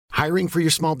Hiring for your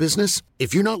small business?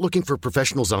 If you're not looking for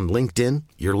professionals on LinkedIn,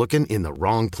 you're looking in the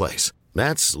wrong place.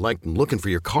 That's like looking for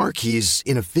your car keys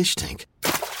in a fish tank.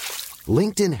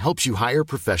 LinkedIn helps you hire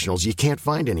professionals you can't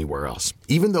find anywhere else,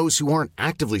 even those who aren't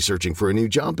actively searching for a new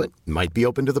job but might be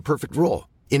open to the perfect role.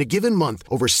 In a given month,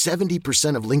 over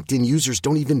 70% of LinkedIn users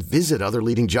don't even visit other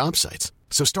leading job sites.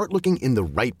 So start looking in the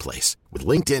right place. With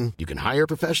LinkedIn, you can hire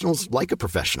professionals like a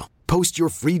professional. Post your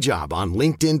free job on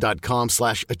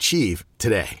linkedin.com/achieve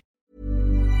today.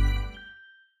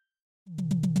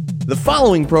 The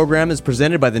following program is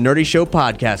presented by the Nerdy Show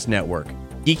Podcast Network.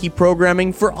 Geeky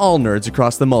programming for all nerds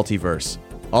across the multiverse.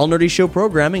 All Nerdy Show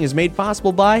programming is made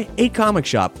possible by A Comic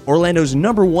Shop, Orlando's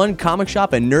 #1 comic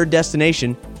shop and nerd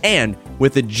destination, and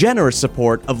with the generous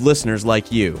support of listeners like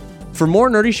you. For more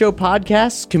Nerdy Show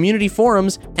podcasts, community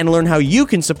forums, and learn how you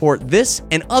can support this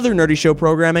and other Nerdy Show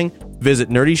programming, visit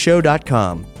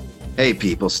nerdyshow.com. Hey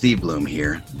people, Steve Bloom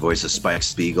here, voice of Spike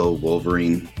Spiegel,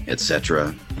 Wolverine,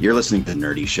 etc. You're listening to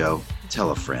Nerdy Show.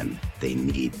 Tell a friend. They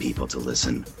need people to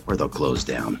listen or they'll close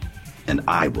down. And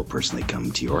I will personally come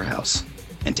to your house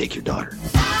and take your daughter.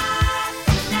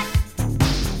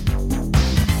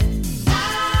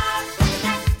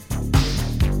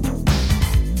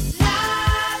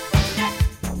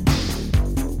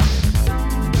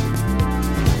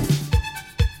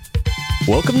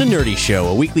 Welcome to Nerdy Show,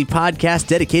 a weekly podcast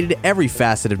dedicated to every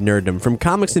facet of nerddom, from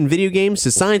comics and video games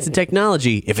to science and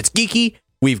technology. If it's geeky,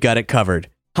 we've got it covered.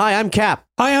 Hi, I'm Cap.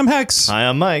 Hi, I'm Hex. Hi,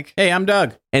 I'm Mike. Hey, I'm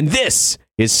Doug. And this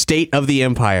is State of the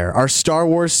Empire, our Star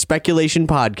Wars speculation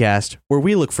podcast, where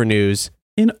we look for news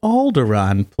in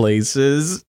Alderaan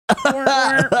places.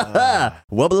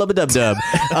 Wubba-lubba-dub-dub.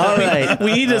 All right.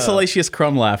 We need a Salacious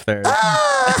Crumb laugh there.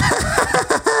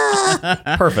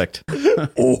 Perfect.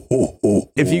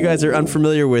 If you guys are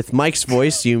unfamiliar with Mike's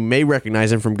voice, you may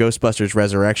recognize him from Ghostbusters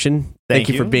Resurrection. Thank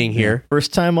you for being here.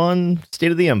 First time on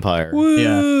State of the Empire.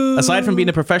 Yeah. Aside from being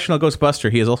a professional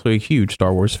Ghostbuster, he is also a huge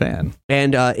Star Wars fan.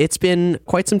 And it's been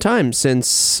quite some time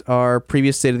since our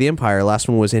previous State of the Empire. Last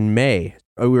one was in May.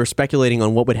 We were speculating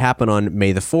on what would happen on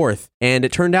May the 4th, and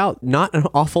it turned out not an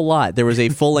awful lot. There was a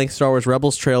full-length Star Wars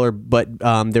Rebels trailer, but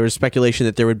there was speculation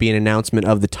that there would be an announcement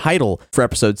of the title for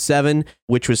Episode 7,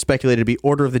 which was speculated to be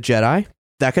Order of the Jedi.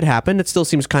 That could happen. It still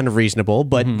seems kind of reasonable,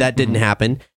 but that didn't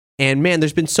happen. And man,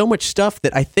 there's been so much stuff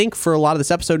that I think for a lot of this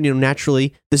episode,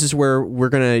 naturally, this is where we're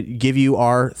going to give you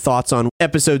our thoughts on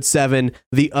Episode 7,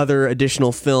 the other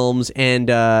additional films,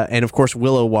 and of course,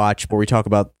 Willow Watch, where we talk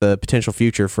about the potential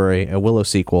future for a Willow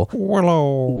sequel.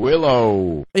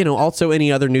 Willow. Also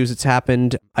any other news that's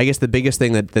happened. I guess the biggest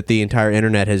thing that the entire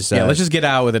internet has... let's just get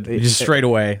out with it just straight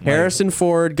away. Harrison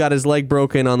Ford got his leg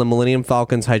broken on the Millennium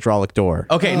Falcon's hydraulic door.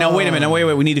 Okay, now wait a minute. Wait.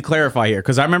 We need to clarify here,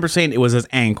 because I remember saying it was his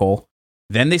ankle.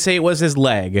 Then they say it was his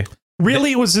leg.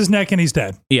 Really, it was his neck and he's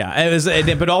dead. Yeah, it was,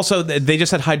 but also they just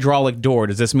said hydraulic door.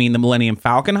 Does this mean the Millennium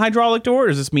Falcon hydraulic door? Or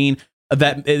does this mean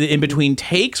that in between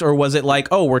takes? Or was it like,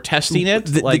 oh, we're testing it?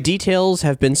 The details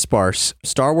have been sparse.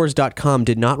 StarWars.com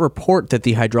did not report that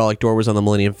the hydraulic door was on the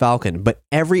Millennium Falcon, but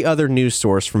every other news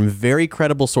source from very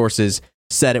credible sources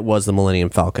said it was the Millennium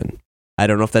Falcon. I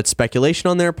don't know if that's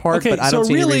speculation on their part, but I don't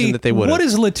see any reason that they would. What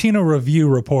is Latino Review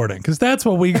reporting? Because that's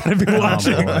what we got to be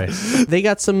watching. They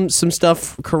got some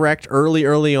stuff correct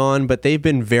early on, but they've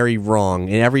been very wrong,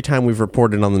 and every time we've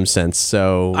reported on them since.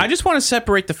 So I just want to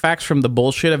separate the facts from the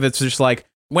bullshit of it's just like,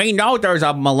 we know there's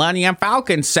a Millennium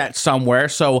Falcon set somewhere,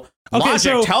 so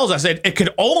logic tells us it could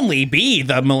only be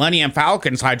the Millennium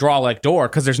Falcon's hydraulic door,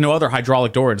 because there's no other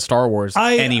hydraulic door in Star Wars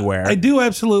anywhere. I do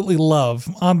absolutely love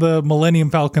on the Millennium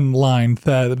Falcon line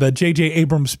the J.J.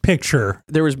 Abrams picture.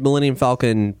 There was Millennium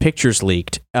Falcon pictures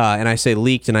leaked, and I say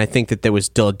leaked, and I think that there was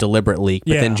still a deliberate leak,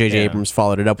 but then J.J. Abrams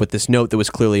followed it up with this note that was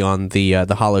clearly on the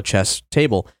holochess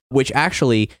table, which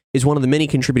actually is one of the many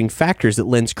contributing factors that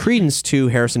lends credence to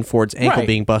Harrison Ford's ankle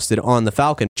being busted on the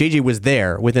Falcon. JJ was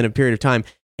there within a period of time,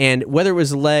 and whether it was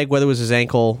his leg, whether it was his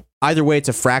ankle, either way, it's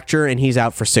a fracture, and he's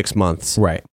out for 6 months.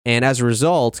 Right. And as a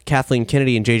result, Kathleen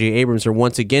Kennedy and J.J. Abrams are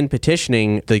once again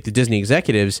petitioning the Disney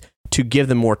executives to give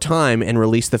them more time and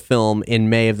release the film in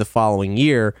May of the following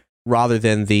year, rather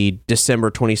than the December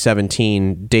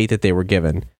 2017 date that they were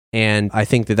given. And I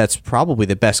think that that's probably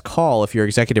the best call if your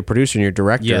executive producer and your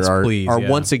director are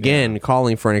once again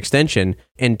calling for an extension.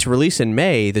 And to release in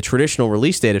May, the traditional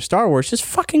release date of Star Wars, just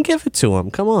fucking give it to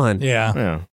them. Come on.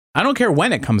 Yeah. I don't care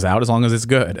when it comes out as long as it's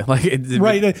good. Like,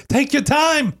 right. Take your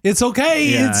time. It's okay.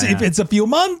 If it's a few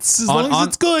months, as long as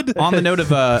it's good. On the note of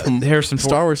Harrison Ford,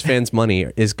 Star Wars fans' money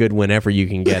is good whenever you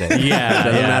can get it. Yeah, It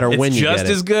doesn't matter when you get it. It's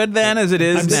just as good then as it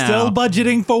is I'm now. still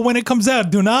budgeting for when it comes out.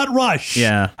 Do not rush.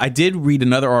 Yeah, I did read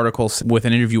another article with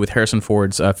an interview with Harrison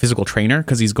Ford's physical trainer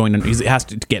because he has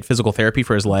to get physical therapy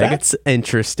for his leg. That's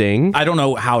interesting. I don't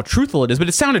know how truthful it is, but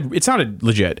it sounded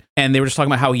legit. And they were just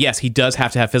talking about how yes, he does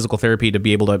have to have physical therapy to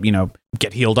be able to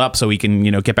get healed up so he can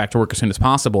get back to work as soon as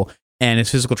possible. And his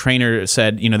physical trainer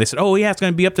said, they said, oh yeah, it's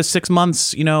going to be up to 6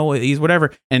 months. He's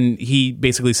whatever, and he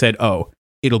basically said, oh,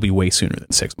 it'll be way sooner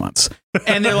than 6 months.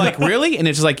 And they're like, really? And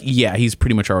it's just like, yeah, he's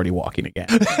pretty much already walking again.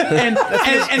 And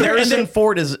Harrison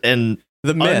Ford is the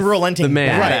unrelenting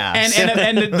badass.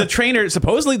 And the trainer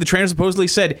supposedly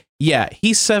said, yeah,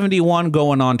 he's 71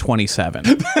 going on 27.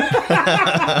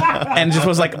 And just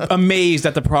was like amazed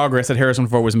at the progress that Harrison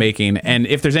Ford was making. And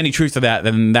if there's any truth to that,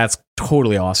 then that's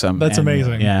totally awesome. That's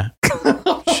amazing. Yeah.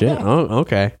 Shit. Oh,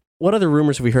 okay. What other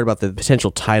rumors have we heard about the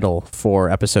potential title for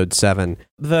Episode 7?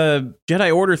 The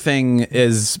Jedi Order thing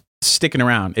is sticking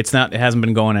around. It hasn't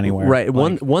been going anywhere. Right.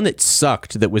 One that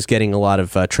sucked that was getting a lot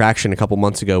of traction a couple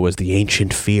months ago was The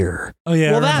Ancient Fear. Oh,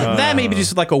 yeah. Well, that may be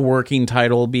just like a working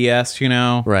title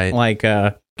BS, Right. Like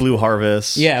Blue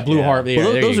Harvest. Yeah, Blue Harvest. Yeah,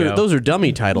 Well, those are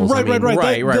dummy titles.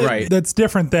 Right. Right. That's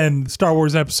different than Star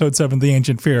Wars Episode 7, The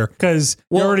Ancient Fear, because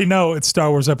you already know it's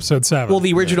Star Wars Episode 7. Well,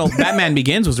 the original Batman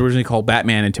Begins was originally called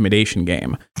Batman Intimidation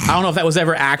Game. I don't know if that was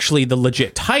ever actually the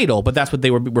legit title, but that's what they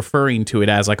were referring to it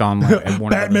as, like on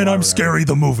Batman, I'm Scary,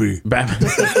 the movie. Batman.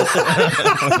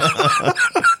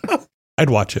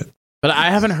 I'd watch it. But I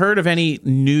haven't heard of any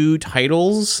new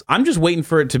titles. I'm just waiting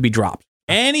for it to be dropped.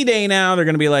 Any day now, they're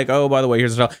going to be like, oh, by the way,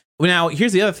 here's the title. Now,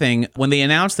 here's the other thing. When they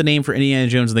announced the name for Indiana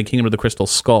Jones and the Kingdom of the Crystal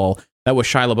Skull, that was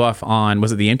Shia LaBeouf on,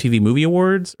 was it the MTV Movie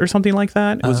Awards or something like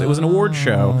that? It was an award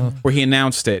show where he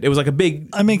announced it. It was like a big...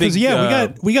 I mean, because, we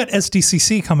got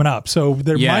SDCC coming up, so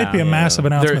there might be a massive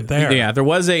announcement there. Yeah, there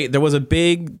was a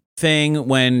big thing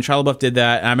when Shia LaBeouf did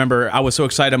that. And I remember I was so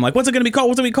excited. I'm like, what's it going to be called?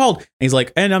 What's it going to be called? And he's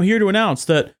like, and I'm here to announce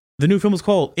that the new film is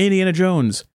called Indiana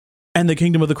Jones and the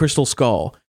Kingdom of the Crystal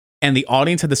Skull. And the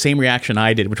audience had the same reaction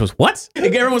I did, which was, what? Like,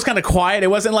 everyone was kind of quiet.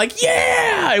 It wasn't like,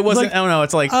 yeah! It wasn't, I don't know.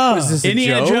 It's like, is this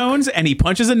Indiana Jones and he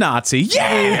punches a Nazi.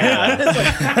 Yeah! It's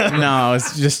like, no,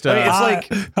 it's just... it's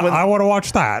like... I want to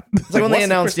watch that. It's like when they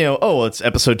announced, it's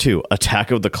Episode 2,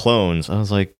 Attack of the Clones. I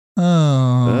was like...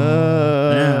 I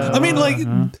mean, like,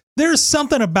 there's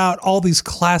something about all these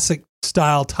classic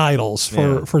style titles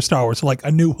for Star Wars, like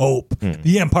A New Hope,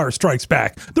 The Empire Strikes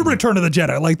Back, The Return of the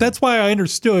Jedi. Like, that's why I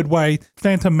understood why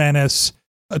Phantom Menace,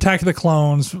 Attack of the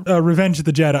Clones, Revenge of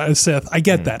the Jedi, Sith. I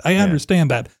get that. I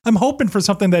understand that. I'm hoping for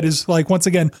something that is, like, once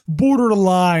again,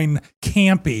 borderline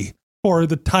campy for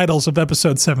the titles of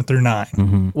Episode 7 through 9.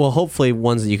 Mm-hmm. Well, hopefully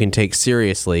ones that you can take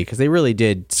seriously, because they really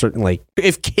did certainly.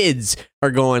 If kids are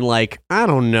going like, I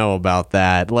don't know about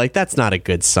that, like, that's not a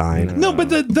good sign. No, but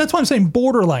that's why I'm saying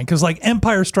borderline, because like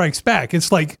Empire Strikes Back,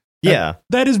 it's like,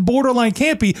 that is borderline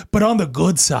campy, but on the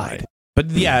good side. But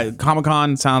yeah,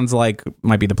 Comic-Con sounds like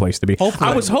might be the place to be. Hopefully.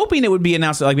 I was hoping it would be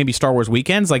announced at like maybe Star Wars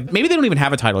Weekends. Like maybe they don't even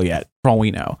have a title yet, for all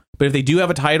we know. But if they do have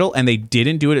a title and they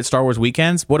didn't do it at Star Wars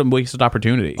Weekends, what a wasted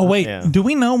opportunity. Oh wait, do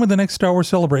we know when the next Star Wars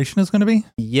Celebration is going to be?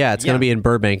 Yeah, it's going to be in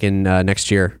Burbank in next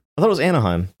year. I thought it was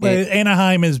Anaheim.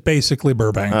 Anaheim is basically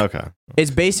Burbank. Okay. It's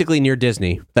basically near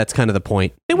Disney. That's kind of the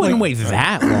point. They wouldn't wait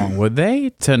that long, would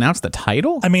they, to announce the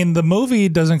title? I mean, the movie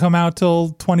doesn't come out till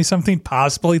 2017,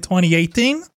 possibly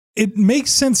 2018. It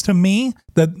makes sense to me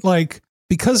that, like,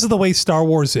 because of the way Star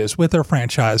Wars is with their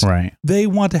franchise, they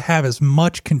want to have as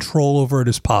much control over it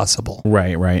as possible.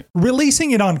 Right.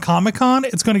 Releasing it on Comic-Con,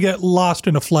 it's going to get lost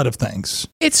in a flood of things.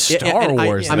 It's Star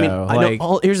Wars, I mean,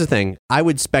 here's the thing. I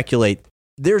would speculate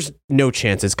there's no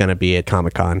chance it's going to be at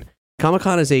Comic-Con.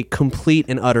 Comic-Con is a complete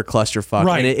and utter clusterfuck,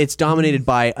 and it's dominated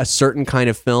by a certain kind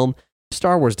of film.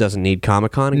 Star Wars doesn't need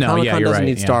Comic-Con, and Comic-Con doesn't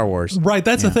need Star Wars. Right,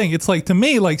 that's the thing. It's like, to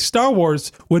me, like, Star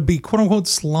Wars would be, quote-unquote,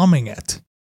 slumming it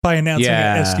by announcing it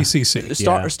at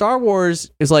SDCC. Star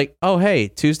Wars is like, oh, hey,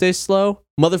 Tuesday's slow?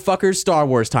 Motherfuckers, Star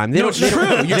Wars time. You're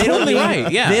totally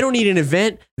right. Yeah. They don't need an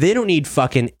event. They don't need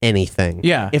fucking anything.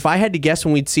 Yeah. If I had to guess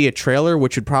when we'd see a trailer,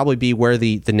 which would probably be where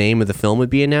the name of the film would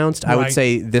be announced, I would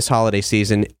say this holiday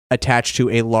season attached to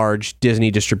a large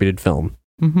Disney distributed film.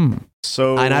 Mm-hmm.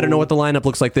 So, and I don't know what the lineup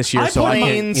looks like this year.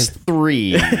 Planes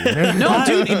 3. No,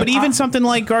 dude, but even something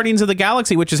like Guardians of the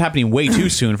Galaxy, which is happening way too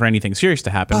soon for anything serious to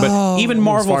happen. But even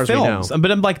Marvel films.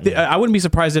 But I'm like, I wouldn't be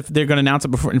surprised if they're going to announce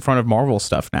it in front of Marvel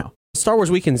stuff now. Star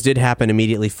Wars Weekends did happen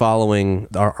immediately following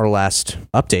our last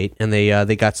update, and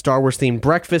they got Star Wars themed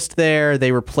breakfast there.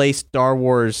 They replaced Star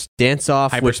Wars Dance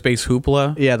Off Hyperspace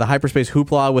Hoopla. Yeah, the Hyperspace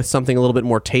Hoopla with something a little bit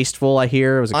more tasteful. I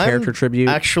hear it was a character tribute.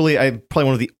 Actually, I'm probably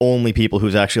one of the only people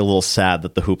who's actually a little sad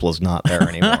that the Hoopla's not there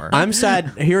anymore. I'm sad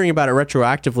hearing about it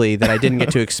retroactively that I didn't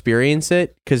get to experience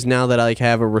it, because now that I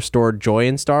have a restored joy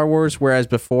in Star Wars, whereas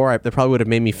before that probably would have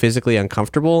made me physically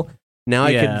uncomfortable. Now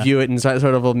I could view it in sort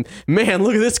of a, man,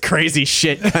 look at this crazy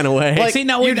shit kind of way. Like,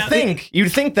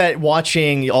 you'd think that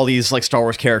watching all these like Star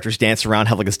Wars characters dance around,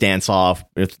 have like this dance off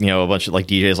with, you know, a bunch of like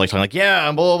DJs like talking like,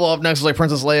 yeah, blah, blah, blah. Up next is like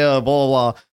Princess Leia, blah,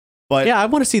 blah, blah. But yeah, I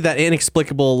want to see that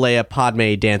inexplicable Leia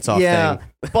Padme dance off thing.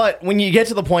 But when you get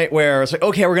to the point where it's like,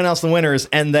 okay, we're going to announce the winners,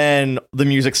 and then the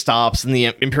music stops and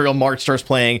the Imperial March starts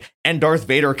playing and Darth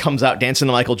Vader comes out dancing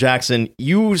to Michael Jackson,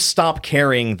 you stop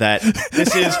caring that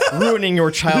this is ruining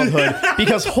your childhood,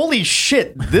 because holy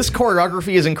shit, this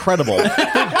choreography is incredible.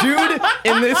 The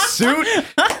dude in this suit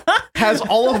has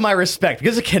all of my respect,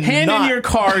 because it cannot... Hand in your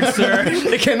card, sir.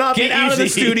 It cannot Get be out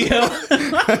easy of the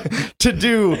studio to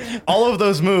do all of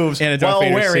those moves while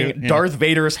Vader wearing suit, Darth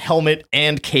Vader's helmet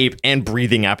and cape and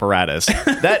breathing apparatus.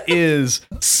 That is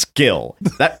skill.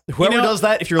 That whoever does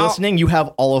that, if you're listening, you have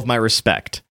all of my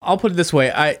respect. I'll put it this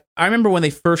way. I remember when they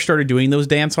first started doing those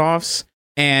dance-offs,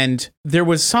 and there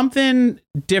was something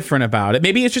different about it.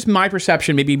 Maybe it's just my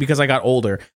perception, maybe because I got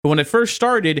older. But when it first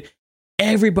started,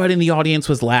 everybody in the audience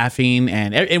was laughing,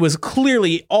 and it was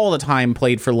clearly all the time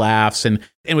played for laughs, and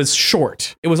it was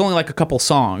short. It was only like a couple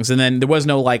songs, and then there was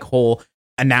no like whole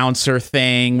announcer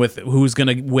thing with who's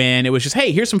gonna win. It was just,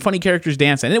 hey, here's some funny characters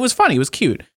dancing, and it was funny, it was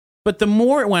cute. But the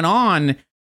more it went on,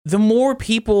 the more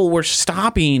people were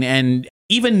stopping, and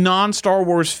even non-Star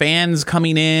Wars fans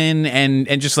coming in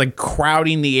and just like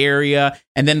crowding the area,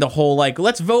 and then the whole like,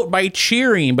 let's vote by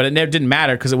cheering, but it never didn't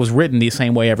matter because it was written the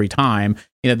same way every time.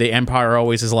 You know, the Empire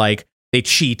always is like, they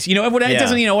cheat, you know, it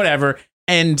doesn't, you know, whatever.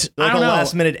 And like I don't know,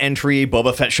 last minute entry,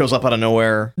 Boba Fett shows up out of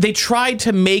nowhere. They tried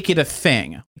to make it a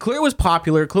thing. Clearly it was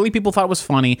popular. Clearly people thought it was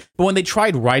funny. But when they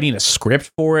tried writing a script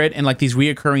for it and like these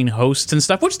reoccurring hosts and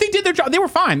stuff, which they did their job, they were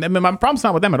fine. I mean, my problem's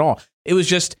not with them at all. It was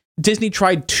just Disney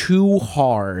tried too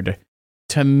hard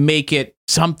to make it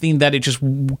something that it just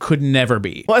could never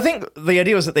be. Well, I think the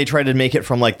idea was that they tried to make it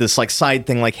from like this like side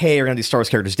thing, like, hey, we're gonna do Star Wars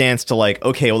characters dance, to like,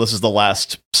 okay, well, this is the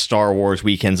last Star Wars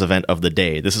Weekends event of the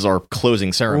day. This is our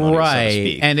closing ceremony, right? So to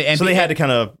speak. And so they had to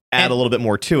kind of add a little bit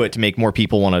more to it to make more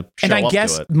people want to show up to it. And I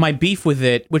guess my beef with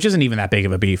it, which isn't even that big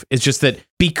of a beef, is just that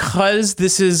because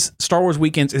this is Star Wars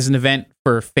Weekends is an event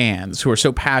for fans who are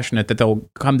so passionate that they'll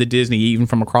come to Disney even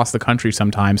from across the country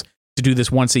sometimes to do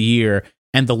this once a year,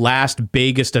 and the last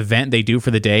biggest event they do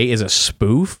for the day is a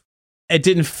spoof, it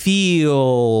didn't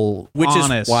feel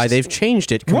honest. Is why they've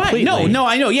changed it completely. Right. No,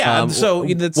 I know. Yeah. So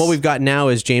what we've got now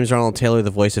is James Arnold Taylor,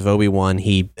 the voice of Obi-Wan.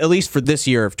 He, at least for this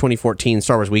year of 2014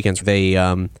 Star Wars Weekends, they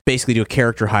basically do a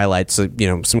character highlights. So, you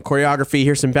know, some choreography.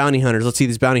 Here's some bounty hunters. Let's see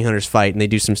these bounty hunters fight, and they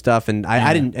do some stuff. And I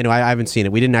haven't seen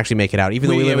it. We didn't actually make it out, even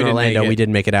though we live in Orlando. We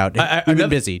didn't make it out. We've been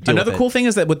busy. Another cool thing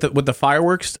is that with the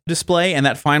fireworks display and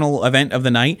that final event of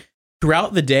the night,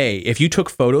 throughout the day, if you took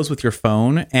photos with your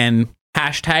phone and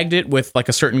hashtagged it with like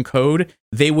a certain code,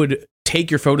 they would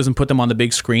take your photos and put them on the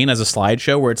big screen as a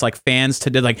slideshow where it's like fans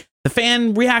today, like the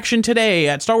fan reaction today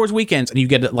at Star Wars Weekends, and you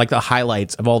get like the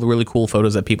highlights of all the really cool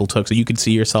photos that people took, so you could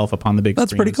see yourself up on the big screen.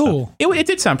 That's pretty cool. It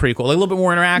did sound pretty cool, like a little bit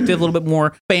more interactive, a little bit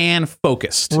more fan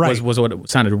focused. Right. was what it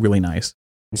sounded really nice.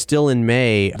 Still in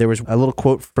May, there was a little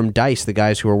quote from DICE, the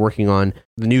guys who are working on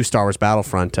the new Star Wars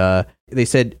Battlefront. They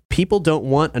said, people don't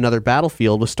want another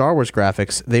Battlefield with Star Wars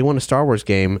graphics. They want a Star Wars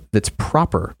game that's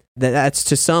proper. That's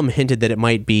to some hinted that it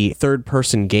might be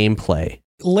third-person gameplay.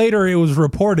 Later, it was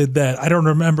reported that, I don't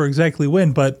remember exactly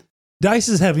when, but DICE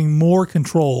is having more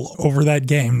control over that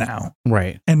game now.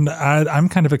 Right. And I'm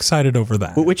kind of excited over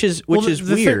that. Which is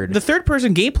weird. The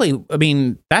third-person gameplay, I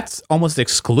mean, that's almost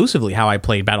exclusively how I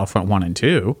played Battlefront 1 and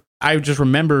 2. I just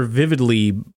remember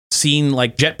vividly seeing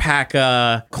like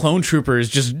jetpack clone troopers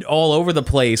just all over the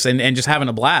place and just having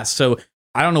a blast. So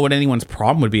I don't know what anyone's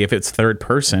problem would be if it's third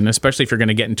person, especially if you're going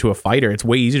to get into a fighter. It's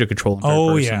way easier to control in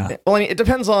third person. Yeah. Well, I mean, it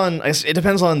depends on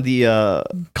the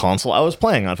console I was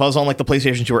playing on. If I was on like the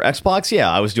PlayStation 2 or Xbox, yeah,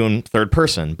 I was doing third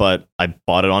person, but I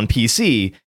bought it on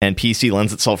PC, and PC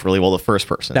lends itself really well to first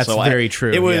person. That's very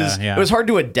true. It was hard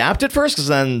to adapt at first, because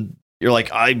then you're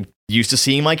like, I'm used to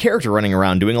seeing my character running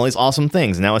around doing all these awesome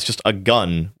things. Now it's just a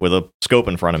gun with a scope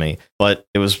in front of me, but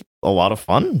it was a lot of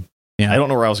fun. Yeah. I don't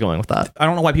know where I was going with that. I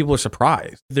don't know why people are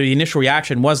surprised. The initial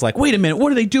reaction was like, wait a minute,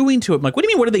 what are they doing to it? I'm like, what do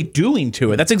you mean, what are they doing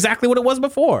to it? That's exactly what it was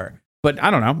before. But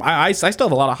I don't know. I still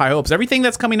have a lot of high hopes. Everything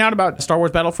that's coming out about Star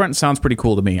Wars Battlefront sounds pretty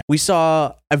cool to me. We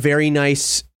saw a very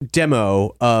nice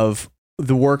demo of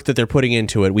the work that they're putting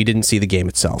into it. We didn't see the game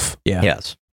itself. Yeah.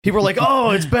 Yes. People are like,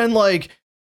 oh, it's been like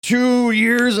 2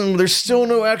 years and there's still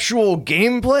no actual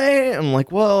gameplay. I'm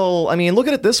like, well, I mean, look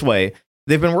at it this way.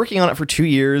 They've been working on it for 2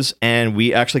 years, and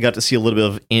we actually got to see a little bit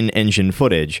of in-engine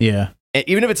footage. Yeah. And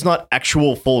even if it's not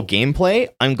actual full gameplay,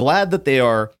 I'm glad that they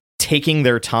are taking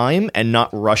their time and not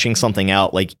rushing something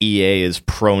out like EA is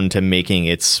prone to making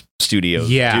its studios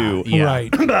do. Yeah.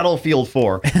 Right. Battlefield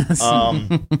 4.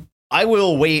 I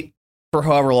will wait for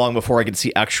however long before I can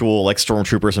see actual like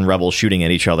stormtroopers and rebels shooting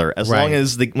at each other. As long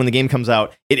as when the game comes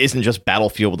out, it isn't just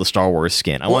Battlefield with a Star Wars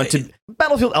skin. I want it to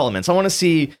Battlefield elements. I want to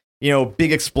see,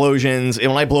 big explosions. And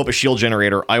when I blow up a shield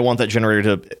generator, I want that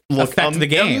generator to look Affect the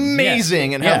game.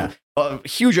 amazing and have a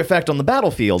huge effect on the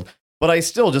battlefield. But I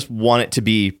still just want it to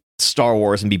be Star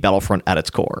Wars and be Battlefront at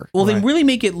its core. Well, they really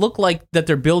make it look like that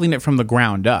they're building it from the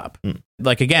ground up.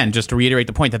 Like, again, just to reiterate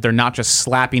the point that they're not just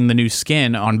slapping the new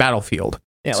skin on Battlefield.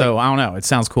 Yeah, so I don't know. It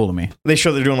sounds cool to me. They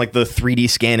show they're doing like the 3D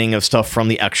scanning of stuff from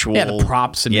the actual the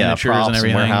props and miniatures and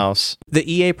everything. Warehouse.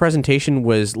 The EA presentation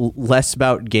was less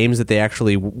about games that they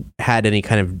actually had any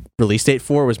kind of release date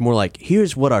for. It was more like,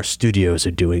 here's what our studios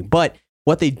are doing. But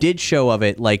what they did show of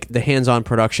it, like the hands-on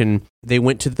production, they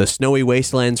went to the snowy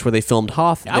wastelands where they filmed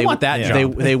Hoth. I want that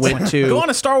job. They went to go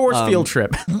on a Star Wars field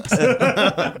trip.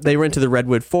 They went to the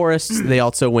Redwood Forests. They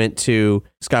also went to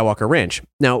Skywalker Ranch.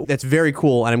 Now that's very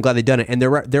cool, and I'm glad they've done it. And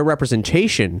their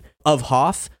representation of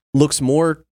Hoth looks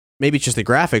more. Maybe it's just the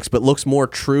graphics, but looks more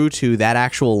true to that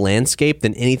actual landscape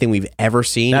than anything we've ever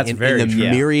seen in the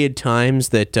myriad times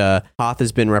that Hoth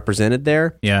has been represented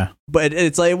there. Yeah. But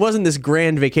it's like, it wasn't this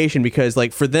grand vacation because,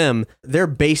 like, for them, they're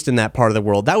based in that part of the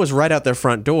world. That was right out their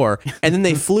front door. And then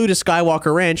they flew to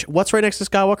Skywalker Ranch. What's right next to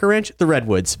Skywalker Ranch? The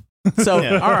Redwoods. So,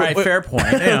 all right, fair point.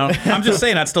 I'm just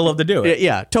saying I'd still love to do it.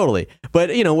 Yeah, totally.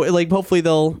 But, like, hopefully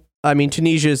they'll. I mean,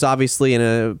 Tunisia is obviously in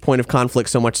a point of conflict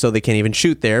so much so they can't even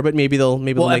shoot there, but maybe they'll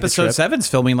make Episode 7's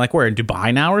filming like where in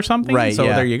Dubai now or something, right? So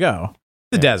there you go,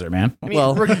 the desert, man. I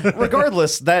mean,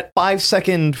 regardless, that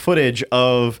 5-second footage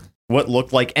of what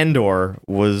looked like Endor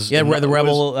was the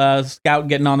rebel scout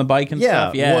getting on the bike and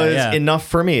stuff. Yeah, was enough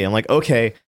for me. I'm like,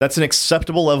 okay, that's an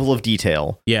acceptable level of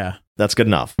detail. Yeah, that's good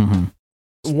enough. Mm-hmm.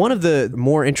 One of the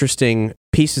more interesting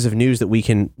pieces of news that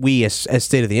we as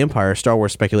State of the Empire, Star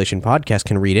Wars Speculation Podcast,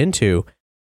 can read into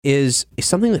is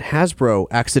something that Hasbro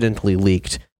accidentally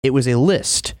leaked. It was a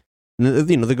list.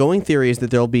 The going theory is that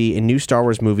there'll be a new Star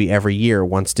Wars movie every year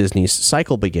once Disney's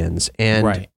cycle begins.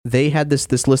 And they had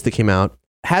this list that came out.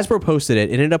 Hasbro posted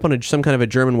it. It ended up on some kind of a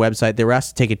German website. They were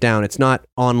asked to take it down. It's not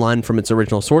online from its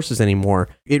original sources anymore.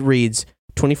 It reads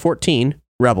 2014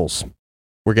 Rebels.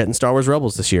 We're getting Star Wars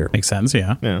Rebels this year. Makes sense,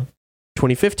 yeah.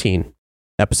 2015,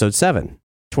 Episode 7.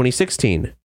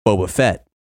 2016, Boba Fett.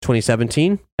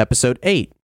 2017, Episode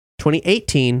 8.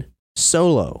 2018,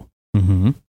 Solo.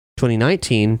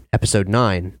 2019, Episode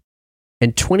 9.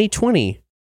 And 2020,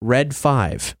 Red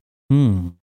 5.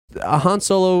 A Han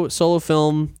Solo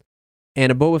film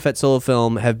and a Boba Fett solo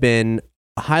film have been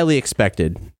highly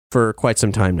expected for quite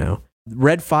some time now.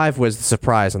 Red 5 was the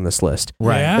surprise on this list.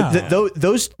 Right. Yeah.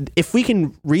 Those, if we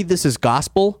can read this as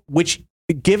gospel, which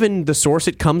given the source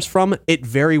it comes from, it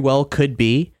very well could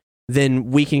be,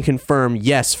 then we can confirm,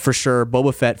 yes, for sure,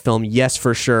 Boba Fett film, yes,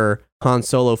 for sure, Han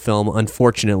Solo film,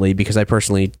 unfortunately, because I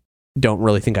personally don't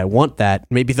really think I want that.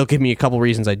 Maybe they'll give me a couple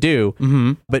reasons I do.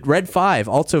 But Red 5,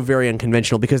 also very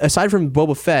unconventional, because aside from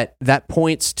Boba Fett, that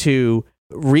points to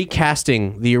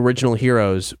recasting the original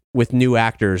heroes with new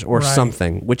actors or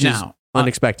something, which is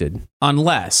unexpected.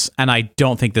 Unless, and I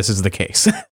don't think this is the case,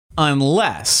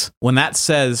 unless when that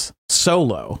says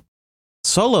Solo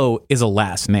is a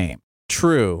last name.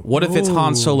 True. What if it's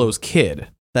Han Solo's kid?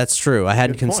 That's true. I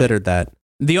hadn't considered that.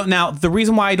 Now, the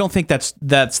reason why I don't think that's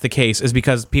the case is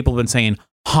because people have been saying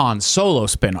Han Solo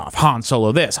spinoff, Han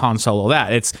Solo this, Han Solo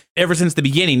that. It's ever since the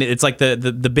beginning. It's like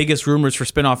the biggest rumors for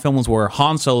spinoff films were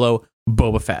Han Solo,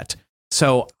 Boba Fett.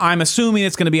 So I'm assuming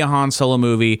it's going to be a Han Solo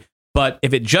movie. But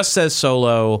if it just says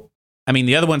Solo, I mean,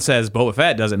 the other one says Boba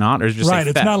Fett, does it not? Or is it just right?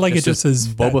 It's Fett? not like it just says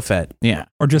Boba Fett. Yeah,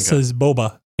 or just says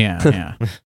Boba. Yeah.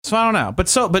 So I don't know.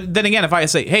 But then again, if I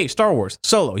say, hey, Star Wars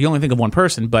Solo, you only think of one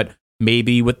person, but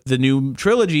maybe with the new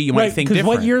trilogy, you might think different.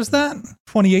 What year is that?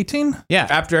 2018? Yeah,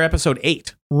 after episode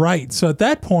 8. Right. So at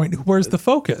that point, where's the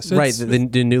focus? Right.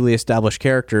 The newly established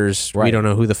characters, we don't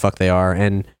know who the fuck they are.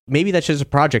 And maybe that's just a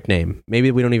project name.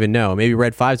 Maybe we don't even know. Maybe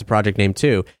Red 5's a project name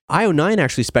too. IO9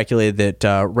 actually speculated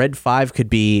that Red 5 could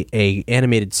be a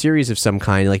animated series of some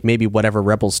kind, like maybe whatever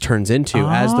Rebels turns into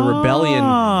as the rebellion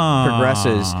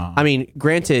progresses. I mean,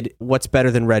 granted, what's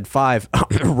better than Red 5?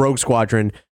 Rogue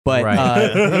Squadron. But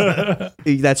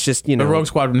that's just, The Rogue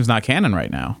Squadron is not canon right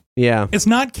now. Yeah. It's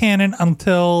not canon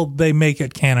until they make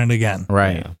it canon again.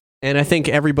 Right. Yeah. And I think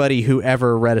everybody who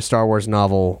ever read a Star Wars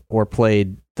novel or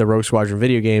played the Rogue Squadron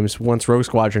video games wants Rogue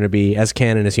Squadron to be as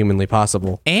canon as humanly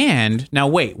possible. And now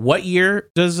wait, what year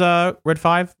does Red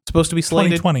 5 supposed to be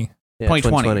slated? 2020. Yeah,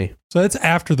 2020. So it's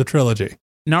after the trilogy.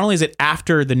 Not only is it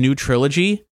after the new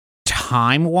trilogy,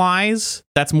 time-wise,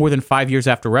 that's more than 5 years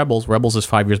after Rebels. Rebels is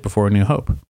 5 years before A New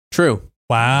Hope. True.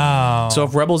 Wow. So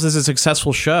if Rebels is a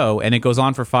successful show and it goes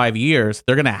on for 5 years,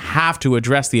 they're going to have to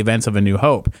address the events of A New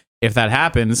Hope. If that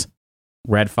happens,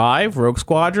 Red 5, Rogue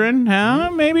Squadron,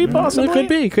 maybe,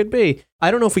 possibly. Could be.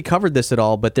 I don't know if we covered this at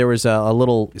all, but there was a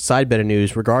little side bit of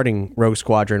news regarding Rogue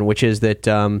Squadron, which is that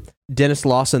Dennis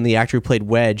Lawson, the actor who played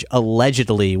Wedge,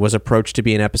 allegedly was approached to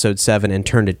be in Episode 7 and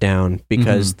turned it down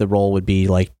because the role would be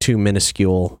like too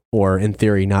minuscule or, in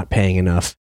theory, not paying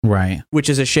enough. Right. Which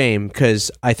is a shame because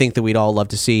I think that we'd all love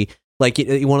to see, like,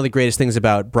 one of the greatest things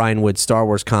about Brian Wood's Star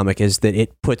Wars comic is that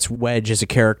it puts Wedge as a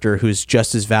character who's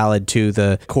just as valid to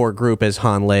the core group as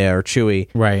Han, Leia, or Chewie.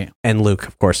 Right. And Luke,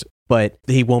 of course. But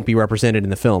he won't be represented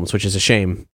in the films, which is a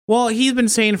shame. Well, he's been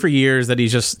saying for years that he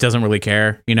just doesn't really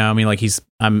care. You know, I mean, like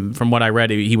from what I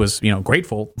read, he was,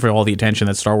 grateful for all the attention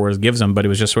that Star Wars gives him, but it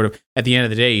was just sort of, at the end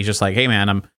of the day, he's just like, hey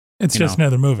man, it's just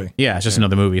another movie. Yeah, it's just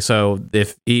another movie. So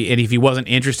if he wasn't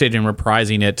interested in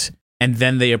reprising it, and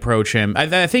then they approach him,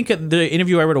 I think the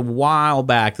interview I read a while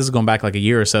back, this is going back like a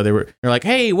year or so, they're like,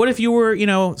 hey, what if you were,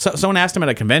 someone asked him at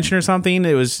a convention or something.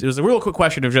 It was a real quick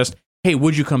question of just, hey,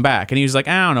 would you come back? And he was like,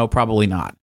 I don't know, probably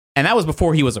not. And that was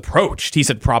before he was approached. He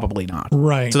said probably not.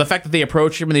 Right. So the fact that they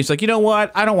approached him and he's like, you know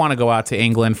what? I don't want to go out to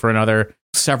England for another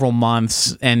several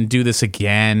months and do this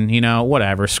again.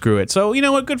 Whatever. Screw it. So you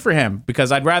know what? Good for him.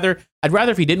 Because I'd rather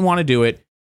if he didn't want to do it,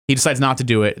 he decides not to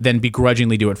do it, than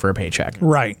begrudgingly do it for a paycheck.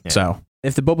 Right. Yeah. So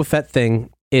if the Boba Fett thing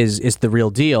is the real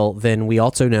deal, then we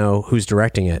also know who's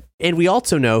directing it. And we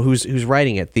also know who's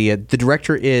writing it. The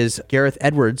director is Gareth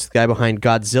Edwards, the guy behind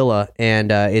Godzilla,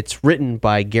 and it's written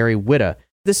by Gary Whitta.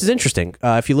 This is interesting.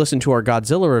 If you listen to our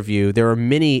Godzilla review, there are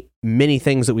many, many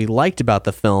things that we liked about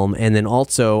the film, and then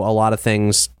also a lot of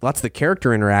things, lots of the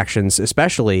character interactions,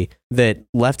 especially, that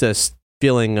left us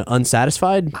feeling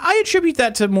unsatisfied. I attribute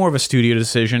that to more of a studio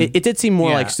decision. It did seem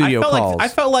more like studio calls. I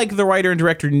felt like the writer and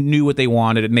director knew what they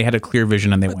wanted, and they had a clear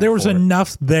vision, and they went there was for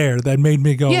enough there that made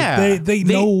me go, yeah, they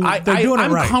know they're doing it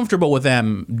right. I'm comfortable with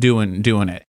them doing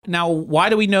it. Now,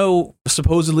 why do we know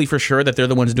supposedly for sure that they're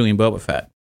the ones doing Boba Fett?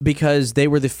 Because they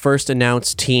were the first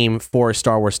announced team for a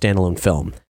Star Wars standalone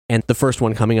film. And the first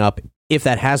one coming up, if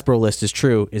that Hasbro list is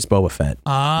true, is Boba Fett.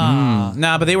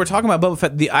 Nah, but they were talking about Boba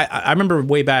Fett. I remember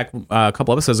way back a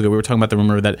couple episodes ago, we were talking about the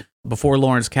rumor that before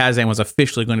Lawrence Kasdan was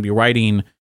officially going to be writing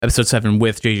Episode 7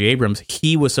 with J.J. Abrams,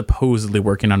 he was supposedly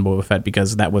working on Boba Fett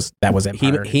because that was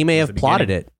Empire. He may have plotted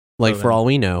it. Like, for all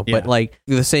we know. Yeah. But, like,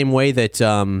 the same way that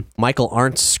Michael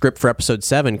Arndt's script for Episode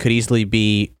 7 could easily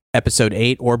be Episode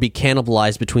 8 or be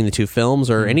cannibalized between the two films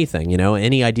or anything,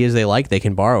 any ideas they like, they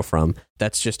can borrow from.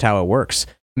 That's just how it works.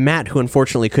 Matt, who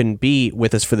unfortunately couldn't be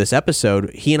with us for this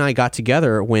episode, he and I got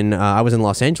together when I was in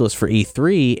Los Angeles for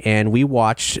E3, and we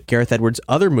watched Gareth Edwards'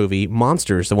 other movie,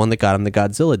 Monsters, the one that got him the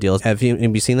Godzilla deal. Have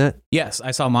you seen that? Yes,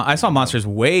 I saw Monsters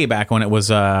way back when it was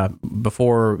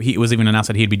before it was even announced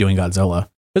that he'd be doing Godzilla.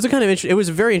 It was it was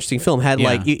a very interesting film.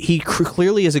 He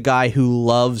clearly is a guy who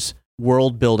loves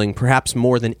world building perhaps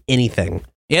more than anything.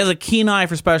 He has a keen eye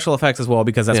for special effects as well,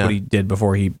 because that's what he did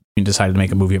before he decided to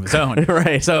make a movie of his own.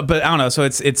 Right. So, but I don't know. So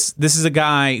this is a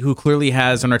guy who clearly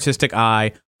has an artistic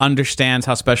eye, understands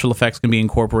how special effects can be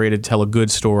incorporated to tell a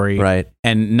good story, right?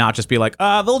 And not just be like,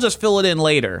 they'll just fill it in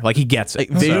later. Like, he gets it.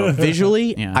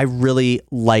 Visually, I really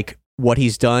like what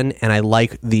he's done, and I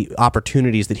like the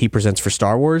opportunities that he presents for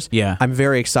Star Wars. Yeah. I'm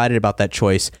very excited about that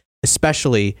choice,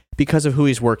 especially because of who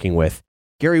he's working with.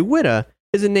 Gary Whitta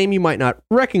is a name you might not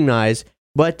recognize,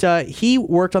 but he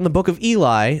worked on the Book of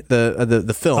Eli,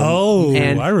 the film. Oh,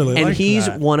 I really like that. And he's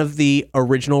one of the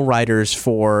original writers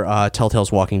for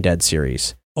Telltale's Walking Dead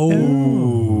series.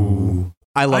 Oh.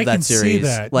 I love that series. See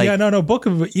that. Book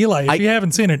of Eli, if you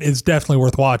haven't seen it, it's definitely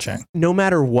worth watching. No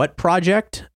matter what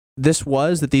project this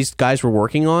was that these guys were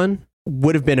working on,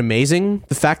 would have been amazing.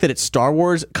 The fact that it's Star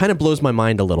Wars kind of blows my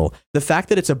mind a little. The fact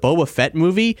that it's a Boba Fett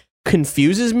movie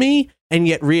confuses me and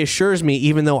yet reassures me,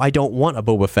 even though I don't want a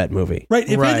Boba Fett movie. Right.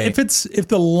 If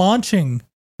the launching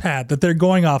pad that they're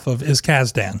going off of is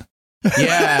Kazdan.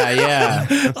 Yeah.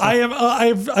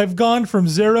 I've gone from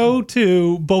 0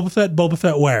 to Boba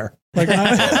Fett where? Like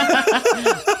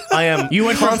I am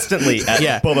constantly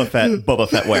at Boba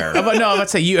Fett where? No, I'm about to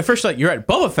say you at first you're at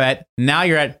Boba Fett, now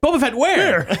you're at Boba Fett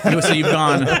where? So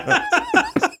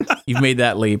you've made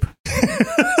that leap.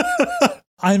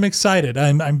 I'm excited.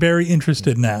 I'm very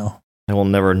interested now. I will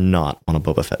never not want a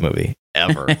Boba Fett movie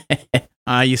ever.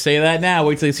 You say that now.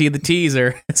 Wait till you see the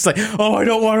teaser. It's like, oh, I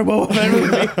don't want a Boba Fett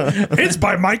movie. It's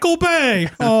by Michael Bay.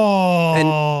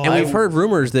 Oh, and we've heard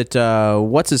rumors that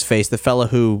what's his face, the fella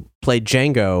who played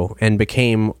Jango and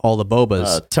became all the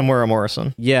Bobas, Temuera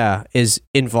Morrison, is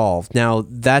involved. Now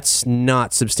that's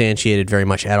not substantiated very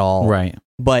much at all, right?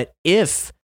 But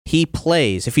if he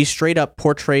straight up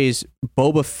portrays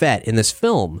Boba Fett in this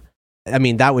film, I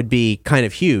mean, that would be kind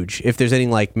of huge. If there's any,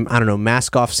 like, I don't know,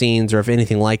 mask off scenes or if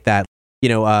anything like that. You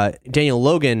know, Daniel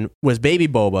Logan was Baby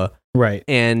Boba. Right.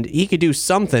 And he could do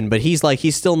something, but he's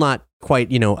still not quite,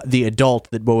 the adult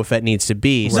that Boba Fett needs to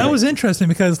be. So that was interesting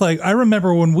because, like, I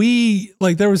remember when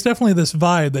there was definitely this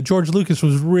vibe that George Lucas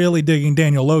was really digging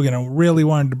Daniel Logan and really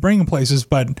wanted to bring him places,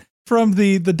 but from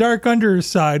the Dark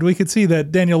Underside, we could see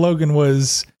that Daniel Logan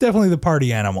was definitely the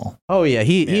party animal. Oh yeah,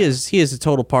 he is a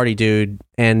total party dude,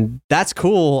 and that's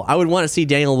cool. I would want to see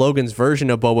Daniel Logan's version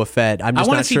of Boba Fett. I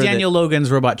want to see Daniel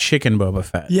Logan's Robot Chicken Boba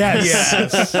Fett.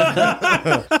 Yes.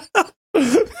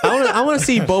 I want to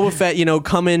see Boba Fett,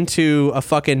 come into a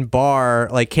fucking bar,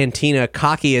 like cantina,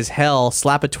 cocky as hell,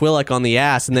 slap a Twi'lek on the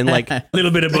ass, and then like a little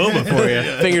bit of Boba for you.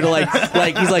 Finger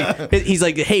to he's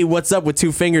like, hey, what's up with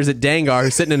two fingers at Dengar,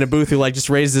 who's sitting in a booth, who like just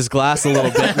raises his glass a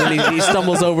little bit, and then he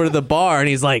stumbles over to the bar, and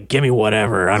he's like, give me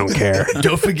whatever, I don't care.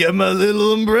 Don't forget my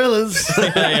little umbrellas.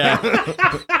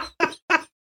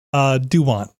 Do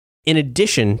want. In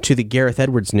addition to the Gareth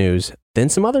Edwards news, then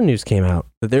some other news came out.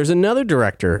 There's another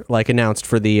director, announced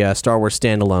for the Star Wars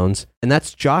standalones, and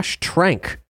that's Josh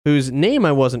Trank, whose name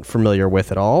I wasn't familiar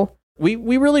with at all. We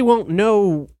really won't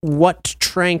know what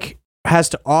Trank has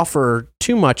to offer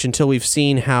too much until we've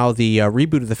seen how the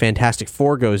reboot of the Fantastic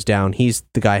Four goes down. He's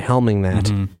the guy helming that.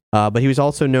 Mm-hmm. But he was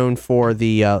also known for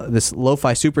this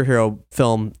lo-fi superhero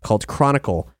film called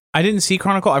Chronicle. I didn't see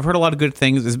Chronicle. I've heard a lot of good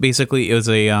things. It was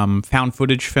a found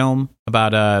footage film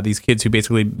about these kids who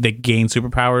basically they gain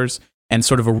superpowers and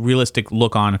sort of a realistic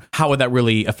look on how would that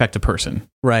really affect a person.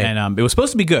 Right. And it was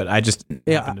supposed to be good.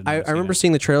 I remember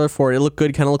seeing the trailer for it. It looked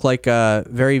good. Kind of looked like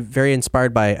very, very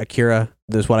inspired by Akira.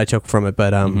 That's what I took from it.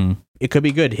 But it could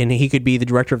be good. And he could be the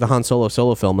director of the Han Solo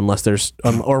film unless there's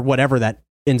or whatever that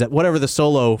ends up. Whatever the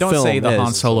solo Don't film say the is.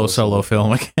 Han Solo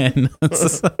film again.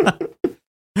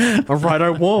 All right, I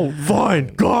won't.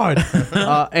 Fine, God.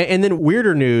 And then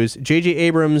weirder news, J.J.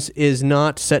 Abrams is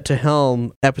not set to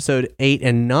helm episode 8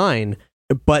 and 9,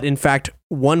 but in fact,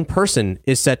 one person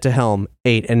is set to helm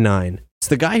 8 and 9. It's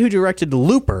the guy who directed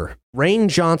Looper, Rian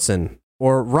Johnson,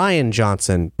 or Ryan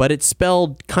Johnson, but it's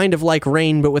spelled kind of like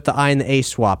Rain, but with the I and the A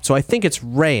swapped. So I think it's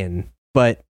Rayan,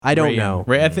 but I don't know.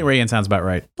 I think Rayan sounds about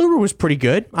right. Looper was pretty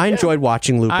good. I enjoyed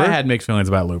watching Looper. I had mixed feelings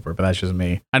about Looper, but that's just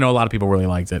me. I know a lot of people really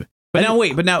liked it. But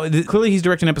now, clearly he's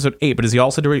directing episode 8, but is he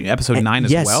also directing episode 9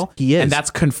 as well? Yes, he is. And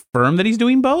that's confirmed that he's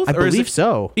doing both? I believe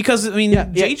so. Because, I mean,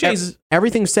 JJ's...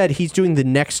 Everything said he's doing the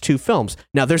next 2 films.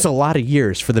 Now, there's a lot of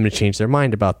years for them to change their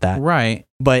mind about that. Right.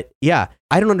 But, yeah,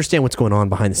 I don't understand what's going on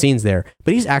behind the scenes there,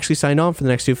 but he's actually signed on for the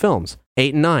next 2 films.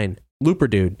 8 and 9. Looper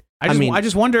dude. I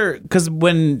just wonder, because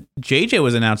when JJ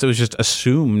was announced, it was just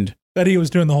assumed... that he was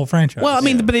doing the whole franchise. Well, I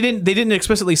mean, but they didn't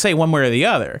explicitly say one way or the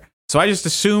other. So I just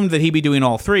assumed that he'd be doing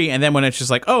all 3, and then when it's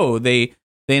just like, oh, they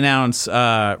announce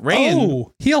Rayan.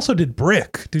 Oh, he also did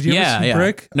Brick. Did you ever see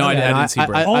Brick? No, I didn't see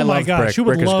Brick. Oh my gosh, you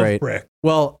would love Brick.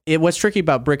 Well, what's tricky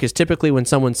about Brick is typically when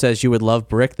someone says you would love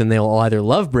Brick, then they'll either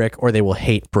love Brick or they will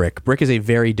hate Brick. Brick is a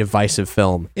very divisive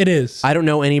film. It is. I don't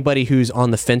know anybody who's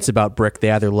on the fence about Brick.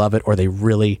 They either love it or they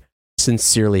really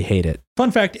sincerely hate it.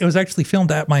 Fun fact, it was actually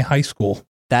filmed at my high school.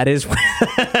 That is...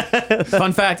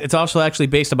 Fun fact, it's also actually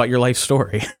based about your life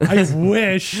story. I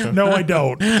wish. No, I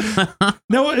don't.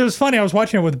 No, it was funny. I was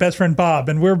watching it with best friend Bob,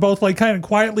 and we were both like kind of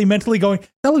quietly mentally going,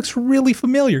 that looks really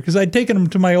familiar, because I'd taken him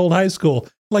to my old high school.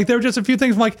 Like, there were just a few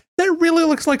things I'm like, that really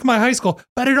looks like my high school,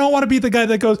 but I don't want to be the guy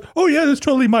that goes, oh yeah, that's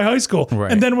totally my high school.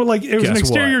 Right. And then we're like, it was an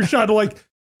exterior shot of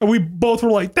and we both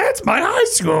were like, that's my high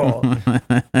school.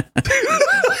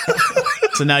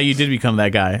 So now you did become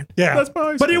that guy. Yeah,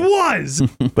 but it was.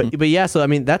 but yeah, so I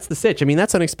mean, that's the sitch. I mean,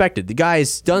 that's unexpected. The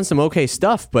guy's done some okay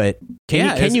stuff, but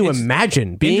can you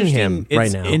imagine being him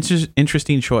right now?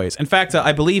 Interesting choice. In fact,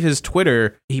 I believe his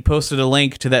Twitter, he posted a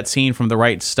link to that scene from The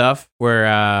Right Stuff where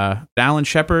Alan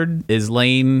Shepard is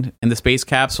laying in the space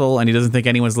capsule and he doesn't think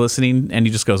anyone's listening, and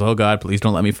he just goes, "Oh God, please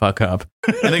don't let me fuck up."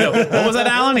 And they go, "What was that,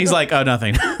 Alan?" He's like, "Oh,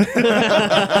 nothing."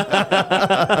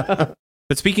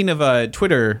 But speaking of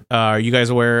Twitter, are you guys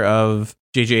aware of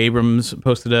J.J. Abrams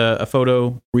posted a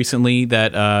photo recently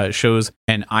that shows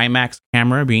an IMAX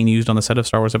camera being used on the set of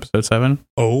Star Wars Episode 7?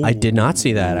 Oh, I did not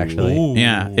see that, actually. Ooh.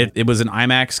 Yeah, it was an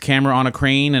IMAX camera on a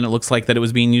crane, and it looks like that it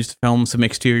was being used to film some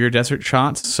exterior desert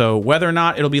shots. So whether or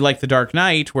not it'll be like The Dark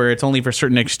Knight, where it's only for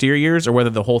certain exteriors, or whether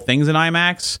the whole thing's in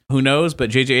IMAX, who knows?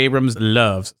 But J.J. Abrams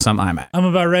loves some IMAX. I'm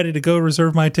about ready to go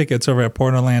reserve my tickets over at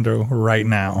Port Orlando right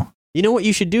now. You know what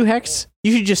you should do, Hex?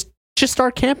 You should just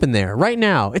start camping there right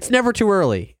now. It's never too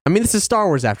early. I mean, this is Star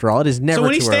Wars after all. It is never too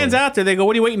early. So when he stands out there, they go,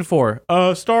 "What are you waiting for?"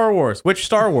 Star Wars. Which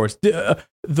Star Wars? The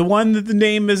one that the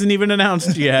name isn't even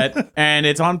announced yet, and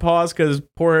it's on pause because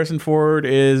poor Harrison Ford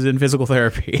is in physical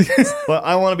therapy. Well,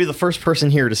 I want to be the first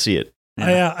person here to see it.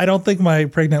 I don't think my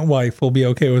pregnant wife will be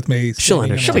okay with me. She'll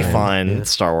She'll be fine. It's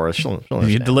Star Wars. She'll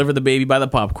You deliver the baby by the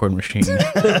popcorn machine.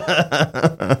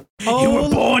 Oh, You were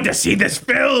born to see this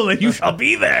film, and you shall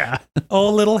be there.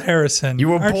 Oh, little Harrison. You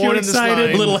were Aren't born you in this excited?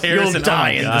 line. Little Harrison, You'll die oh my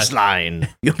in God. this line.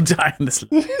 You'll die in this.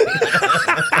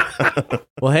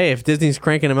 Well, hey, if Disney's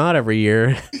cranking them out every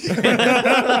year,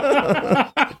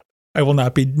 I will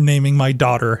not be naming my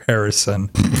daughter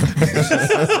Harrison.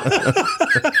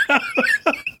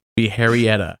 Be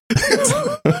Harrietta.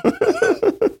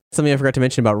 something I forgot to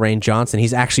mention about Rian Johnson,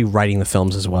 he's actually writing the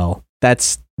films as well.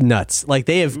 That's nuts. Like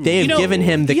they have given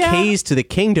him the keys to the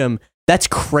kingdom. That's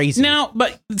crazy. Now,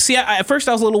 but see, at first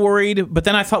I was a little worried, but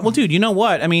then I thought, well, dude, you know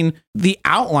what? I mean, the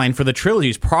outline for the trilogy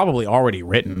is probably already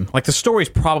written. Like the story's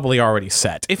probably already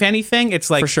set. If anything, it's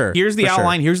like, for sure. Here's the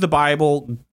outline, here's the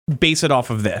Bible, base it off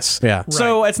of this. Yeah.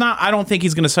 So it's not, I don't think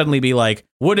he's going to suddenly be like,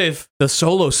 what if the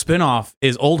Solo spinoff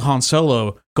is old Han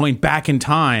Solo going back in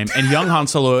time and young Han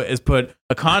Solo is put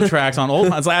a contract on old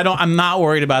Han? It's like, I'm not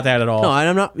worried about that at all. No, and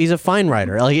I'm not. He's a fine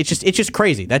writer. Like it's just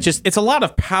crazy. It's a lot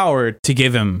of power to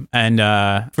give him, and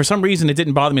for some reason it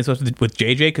didn't bother me so much with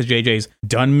JJ because JJ's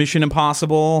done Mission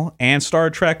Impossible and Star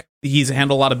Trek. He's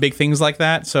handled a lot of big things like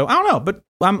that. So I don't know, but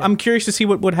I'm curious to see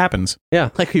what happens. Yeah,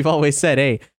 like we've always said,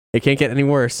 hey, it can't get any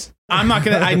worse. I'm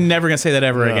never gonna say that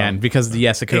ever again because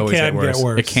yes, it could always get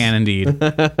worse. It can indeed.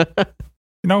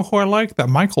 You know who I like? That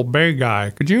Michael Bay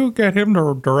guy. Could you get him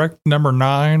to direct number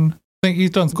 9? I think he's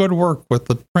done good work with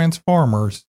the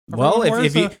Transformers. Well,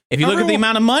 if you look at the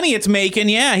amount of money it's making,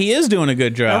 yeah, he is doing a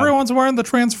good job. Everyone's wearing the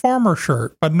Transformer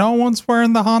shirt, but no one's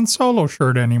wearing the Han Solo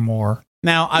shirt anymore.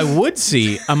 Now, I would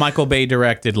see a Michael Bay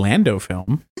directed Lando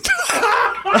film.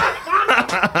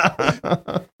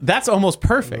 That's almost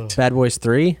perfect. Bad Boys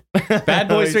 3? Bad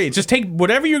Boys 3. Just take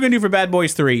whatever you're going to do for Bad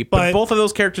Boys 3, put both of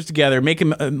those characters together, make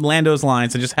him Lando's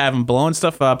lines, and just have him blowing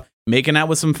stuff up, making out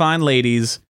with some fine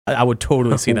ladies. I would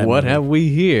totally see that. What have we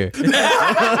here?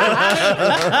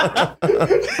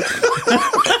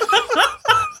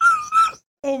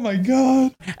 Oh my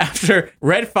God. After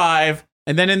Red 5,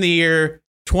 and then in the year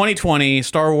 2020,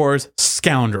 Star Wars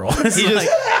Scoundrel. He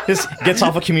just gets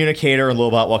off a communicator and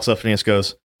Lobot walks up and he just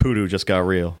goes, Poodoo just got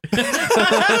real. Poodoo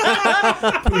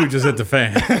just hit the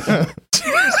fan.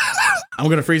 I'm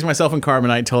going to freeze myself in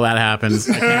carbonite until that happens.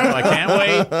 I can't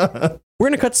wait. We're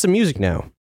going to cut to some music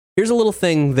now. Here's a little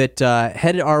thing that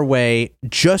headed our way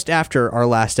just after our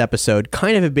last episode.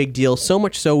 Kind of a big deal, so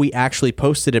much so we actually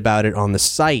posted about it on the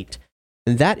site.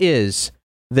 And that is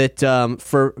that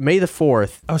for May the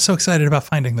 4th... I was so excited about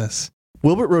finding this.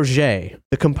 Wilbert Roget,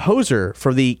 the composer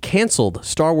for the canceled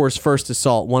Star Wars First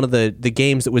Assault, one of the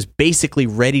games that was basically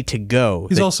ready to go.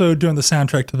 He's also doing the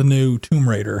soundtrack to the new Tomb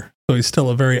Raider, so he's still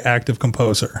a very active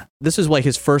composer. This is like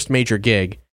his first major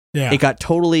gig. Yeah. It got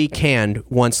totally canned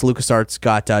once LucasArts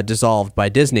got dissolved by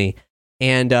Disney.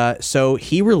 And so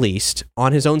he released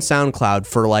on his own SoundCloud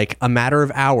for like a matter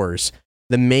of hours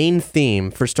the main theme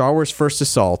for Star Wars First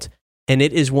Assault. And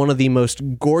it is one of the most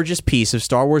gorgeous pieces of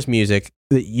Star Wars music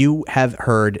that you have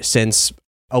heard since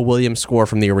a Williams score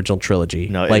from the original trilogy.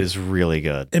 No, it is really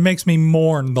good. It makes me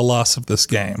mourn the loss of this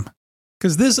game.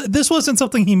 Because this wasn't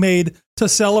something he made to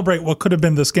celebrate what could have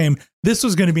been this game. This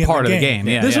was going to be part of the game.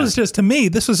 Yeah, this was just, to me,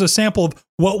 this was a sample of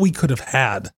what we could have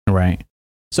had. Right.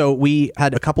 So we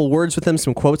had a couple words with him,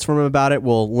 some quotes from him about it.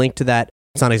 We'll link to that.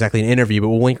 It's not exactly an interview, but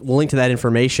we'll link to that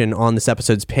information on this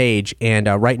episode's page. And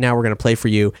right now we're going to play for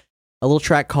you a little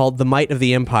track called The Might of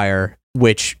the Empire,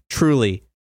 which truly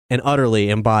and utterly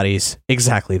embodies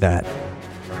exactly that.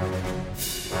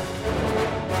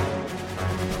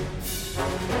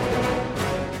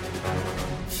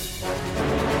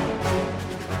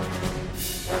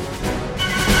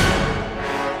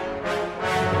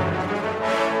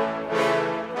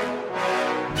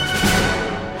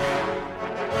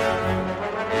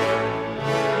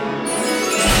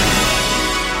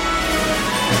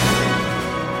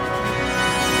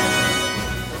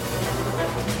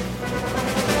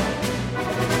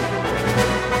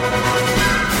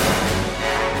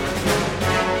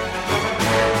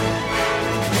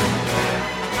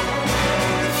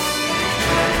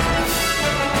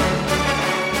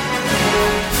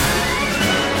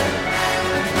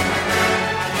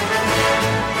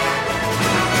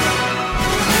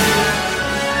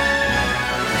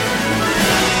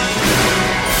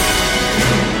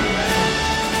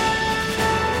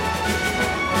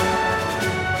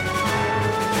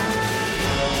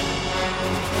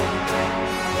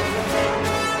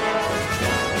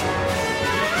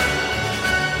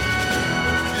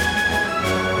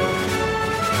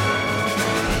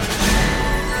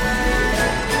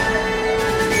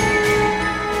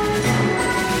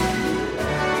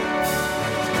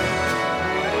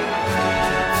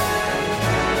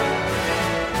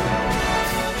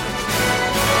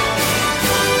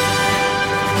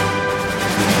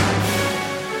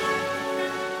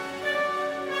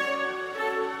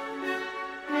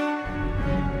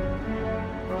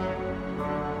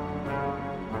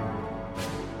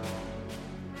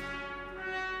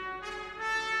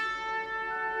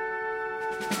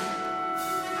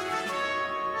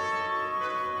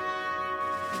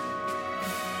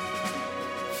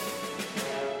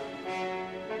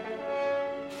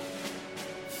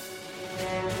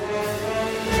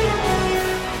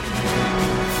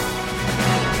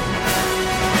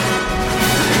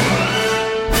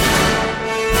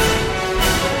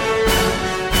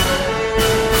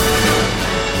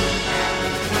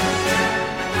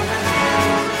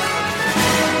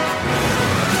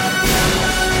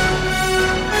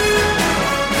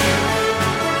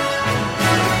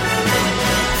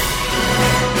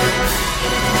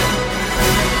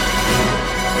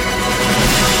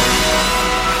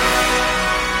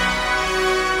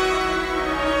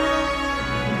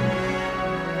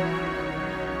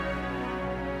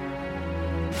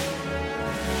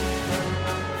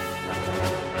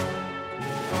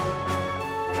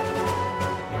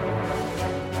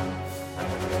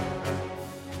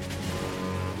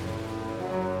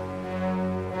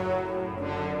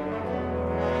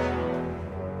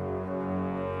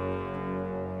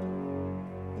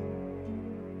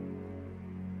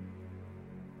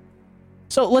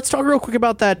 So let's talk real quick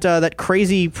about that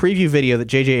crazy preview video that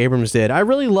J.J. Abrams did. I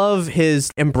really love his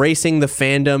embracing the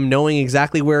fandom, knowing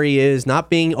exactly where he is, not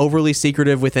being overly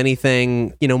secretive with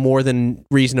anything, more than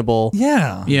reasonable.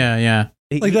 Yeah. Yeah.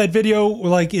 Like that video,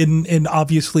 like in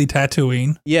obviously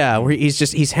Tatooine. Yeah, where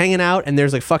he's hanging out and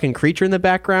there's like fucking creature in the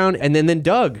background, and then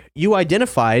Doug, you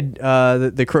identified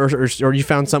or you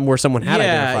found something where someone had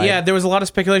identified. Yeah, there was a lot of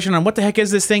speculation on what the heck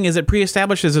is this thing? Is it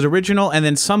pre-established? Is it original? And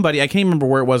then somebody, I can't even remember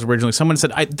where it was originally. Someone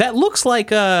said that looks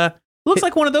like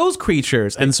like one of those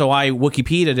creatures, and so I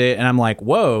Wikipedia'd it, and I'm like,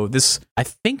 whoa, I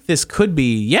think this could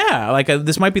be,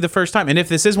 this might be the first time, and if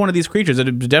this is one of these creatures,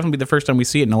 it'd definitely be the first time we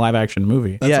see it in a live action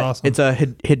movie. That's awesome. It's a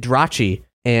Hidrachi,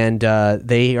 and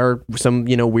they are some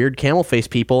weird camel face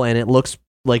people, and it looks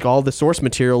like all the source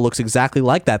material looks exactly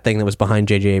like that thing that was behind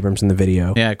J.J. Abrams in the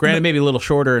video. Yeah, granted, maybe a little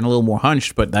shorter and a little more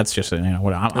hunched, but that's just I'm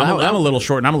a little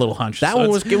short and I'm a little hunched. That one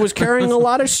was carrying a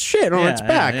lot of shit on its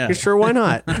back. Yeah. Sure, why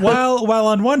not? While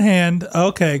on one hand,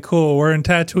 okay, cool, we're in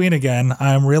Tatooine again.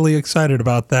 I'm really excited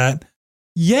about that.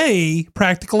 Yay,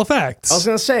 practical effects. I was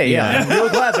going to say, I'm really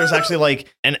glad there's actually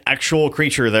like an actual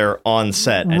creature there on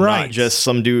set and not just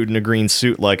some dude in a green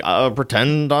suit like,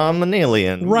 pretend I'm an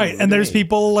alien. Right, and there's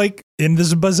people like in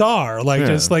this bazaar,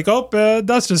 just like,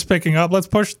 dust is picking up, let's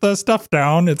push the stuff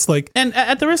down. It's like... And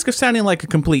at the risk of sounding like a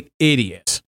complete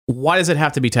idiot, why does it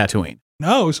have to be Tatooine?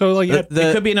 No, so like it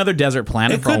could be another desert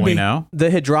planet for all we know.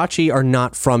 The Hidrachi are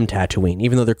not from Tatooine,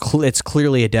 even though it's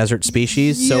clearly a desert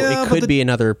species. So it could be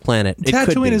another planet.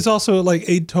 Tatooine is also like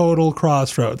a total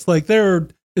crossroads. Like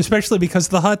especially because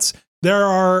of the huts, there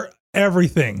are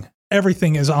everything.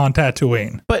 Everything is on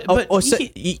Tatooine.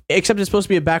 Except it's supposed to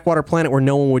be a backwater planet where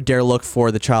no one would dare look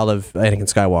for the child of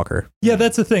Anakin Skywalker. Yeah,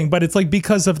 that's the thing. But it's like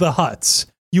because of the huts,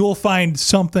 you will find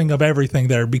something of everything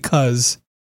there because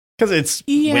it's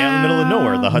way out in the middle of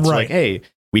nowhere. The huts are like, hey,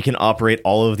 we can operate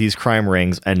all of these crime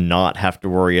rings and not have to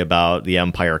worry about the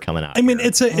Empire coming out. I mean,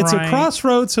 it's a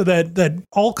crossroads so that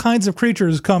all kinds of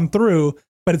creatures come through.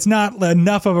 but it's not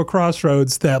enough of a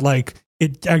crossroads that like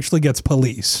it actually gets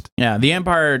policed. Yeah, the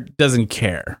Empire doesn't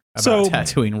care about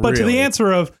Tatooine. But really. to the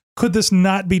answer of could this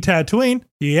not be Tatooine?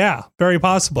 Yeah, very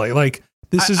possibly. Like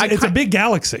it's a big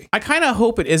galaxy. I kind of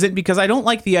hope it isn't, because I don't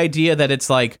like the idea that it's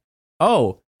like,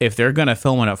 oh, if they're going to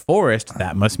film in a forest,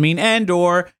 that must mean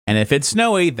Endor. And if it's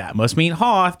snowy, that must mean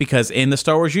Hoth, because in the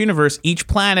Star Wars universe, each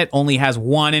planet only has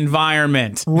one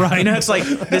environment. Right. You know, it's like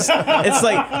this, it's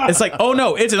like, oh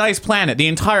no, it's a nice planet. The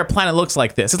entire planet looks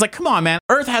like this. It's like, come on, man.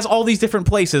 Earth has all these different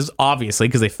places, obviously,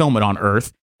 because they film it on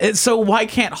Earth. So why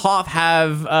can't Hoth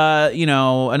have,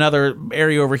 another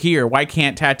area over here? Why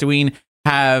can't Tatooine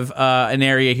have an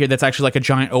area here that's actually like a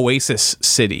giant oasis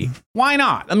city? Why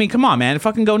not? I mean, come on, man.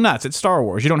 Fucking go nuts. It's Star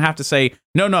Wars. You don't have to say,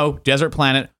 no, desert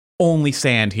planet, only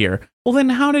sand here. Well, then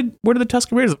where did the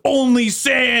Tusken Raiders? Only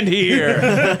sand here.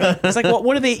 It's like,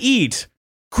 what do they eat?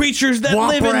 Creatures that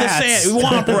live in the sand.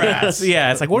 Womp rats.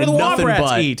 Yeah, it's like, what do the womp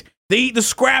rats eat? They eat the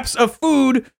scraps of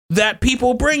food that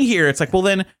people bring here. It's like, well,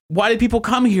 then why did people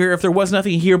come here if there was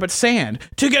nothing here but sand?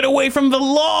 To get away from the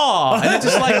law. And it's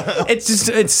just like,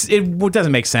 it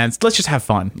doesn't make sense. Let's just have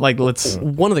fun. Like, let's.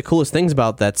 One of the coolest things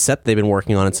about that set they've been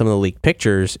working on in some of the leaked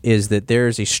pictures is that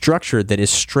there's a structure that is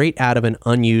straight out of an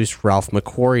unused Ralph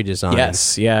McQuarrie design.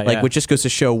 Yes, yeah. Which just goes to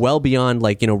show well beyond,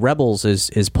 Rebels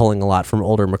is pulling a lot from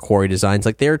older McQuarrie designs.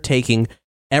 Like, they're taking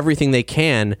everything they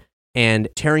can and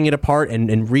tearing it apart and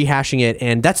rehashing it,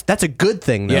 and that's a good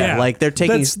thing though. Yeah. Like, they're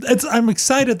taking I'm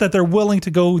excited that they're willing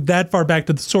to go that far back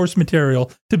to the source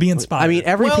material to be inspired. I mean,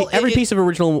 every piece of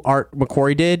original art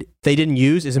McQuarrie they didn't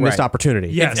use is a missed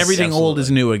opportunity. Yes, everything absolutely. old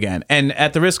is new again. And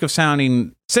at the risk of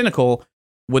sounding cynical,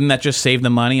 wouldn't that just save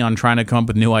them money on trying to come up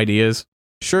with new ideas?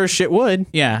 Sure as shit would.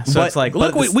 Yeah. So it's like,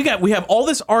 look, we have all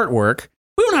this artwork.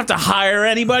 We don't have to hire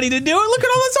anybody to do it. Look at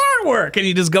all this artwork. And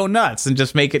you just go nuts and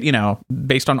just make it,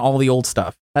 based on all the old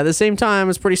stuff. At the same time,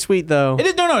 it's pretty sweet though. It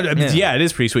is, yeah, it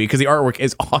is pretty sweet because the artwork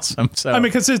is awesome. So I mean,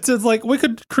 because it's like we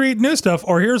could create new stuff,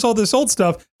 or here's all this old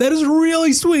stuff that is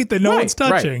really sweet that no one's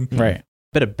touching. Right.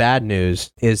 Bit of bad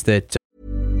news is that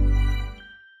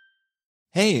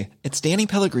Hey, it's Danny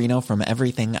Pellegrino from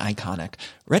Everything Iconic.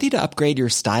 Ready to upgrade your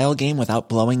style game without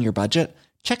blowing your budget?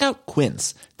 Check out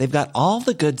Quince. They've got all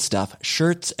the good stuff,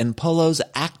 shirts and polos,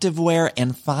 activewear,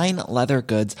 and fine leather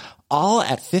goods, all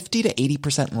at 50 to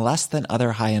 80% less than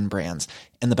other high-end brands.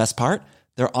 And the best part?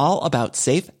 They're all about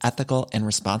safe, ethical, and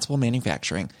responsible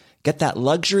manufacturing. Get that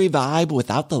luxury vibe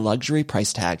without the luxury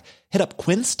price tag. Hit up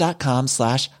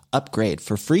quince.com/upgrade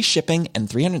for free shipping and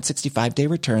 365-day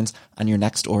returns on your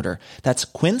next order. That's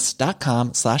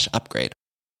quince.com/upgrade.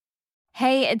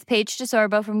 Hey, it's Paige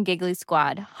DeSorbo from Giggly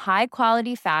Squad. High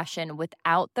quality fashion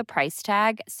without the price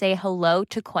tag. Say hello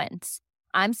to Quince.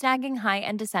 I'm snagging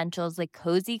high-end essentials like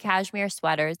cozy cashmere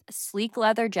sweaters, sleek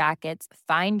leather jackets,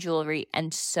 fine jewelry,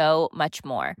 and so much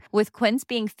more. With Quince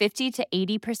being 50 to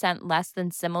 80% less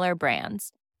than similar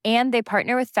brands. And they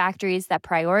partner with factories that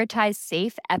prioritize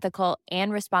safe, ethical,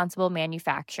 and responsible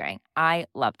manufacturing. I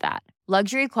love that.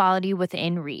 Luxury quality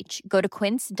within reach. Go to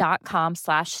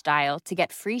quince.com/style to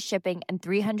get free shipping and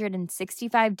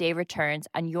 365-day returns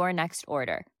on your next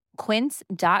order.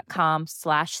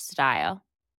 Quince.com/style.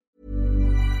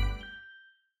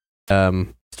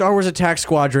 Star Wars Attack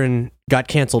Squadron got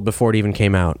canceled before it even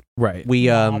came out. Right. We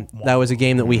that was a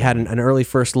game that we had an early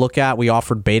first look at. We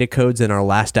offered beta codes in our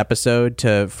last episode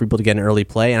for people to get an early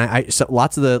play, and so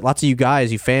lots of you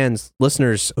guys, you fans,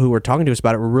 listeners who were talking to us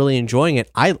about it, were really enjoying it.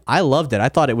 I loved it. I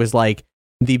thought it was like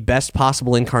the best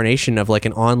possible incarnation of like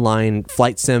an online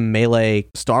flight sim melee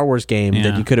Star Wars game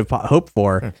that you could have hoped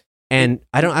for. And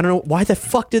I don't know why the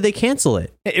fuck did they cancel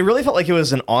it? It really felt like it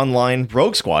was an online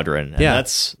Rogue Squadron. And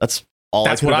that's all.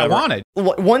 That's what I wanted.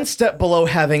 One step below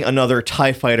having another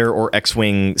TIE Fighter or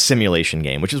X-Wing simulation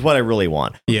game, which is what I really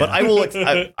want. Yeah. But I will.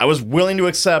 I was willing to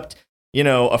accept,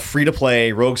 a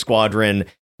free-to-play Rogue Squadron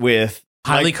with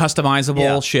highly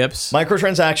customizable ships,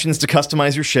 microtransactions to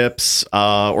customize your ships,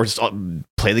 or just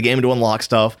play the game to unlock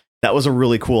stuff. That was a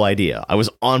really cool idea. I was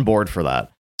on board for that.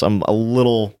 So I'm a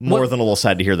little more than a little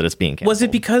sad to hear that it's being canceled. Was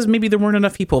it because maybe there weren't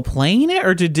enough people playing it,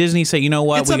 or did Disney say, you know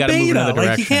what, we got to move in another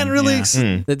direction? Like, you can't really.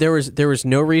 That there was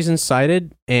no reason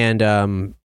cited,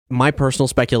 and my personal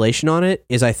speculation on it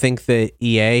is I think that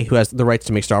EA, who has the rights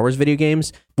to make Star Wars video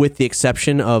games, with the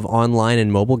exception of online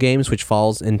and mobile games, which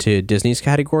falls into Disney's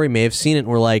category, may have seen it and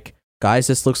were like, guys,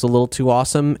 this looks a little too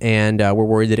awesome, and we're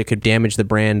worried that it could damage the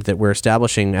brand that we're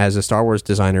establishing as a Star Wars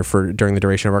designer during the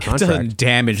duration of our contract. It doesn't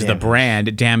damage the brand;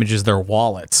 it damages their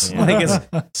wallets. Yeah.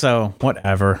 So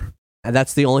whatever. And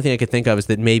that's the only thing I could think of, is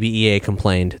that maybe EA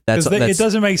complained. It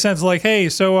doesn't make sense. Like, hey,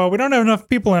 so we don't have enough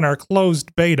people in our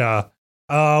closed beta.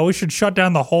 we should shut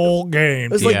down the whole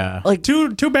game. It's like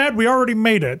Too bad we already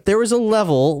made it. there was a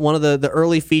level, one of the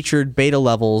early featured beta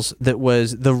levels, that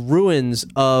was the ruins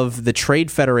of the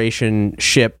Trade Federation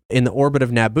ship in the orbit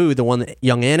of Naboo, the one that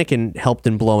young Anakin helped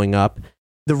in blowing up.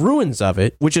 The ruins of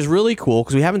it, which is really cool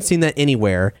because we haven't seen that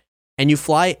anywhere. And you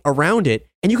fly around it,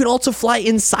 and you can also fly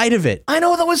inside of it. I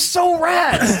know, that was so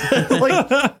rad.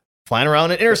 Like, flying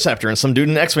around an interceptor, and some dude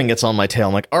in X-Wing gets on my tail.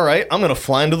 I'm like, all right, I'm going to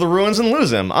fly into the ruins and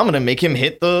lose him. I'm going to make him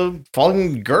hit the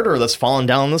falling girder that's fallen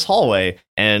down this hallway.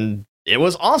 And it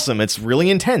was awesome. It's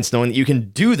really intense knowing that you can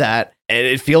do that, and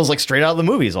it feels like straight out of the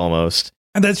movies almost.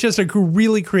 And that's just a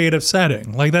really creative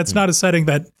setting. Like, that's not a setting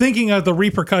that, thinking of the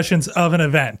repercussions of an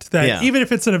event, that even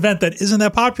if it's an event that isn't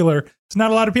that popular, it's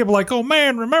not a lot of people like, oh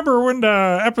man, remember when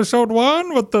episode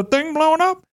 1 with the thing blowing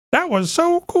up? That was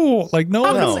so cool. Like, no,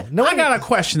 I got a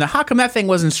question. How come that thing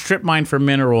wasn't strip mined for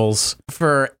minerals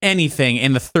for anything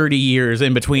in the 30 years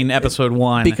in between episode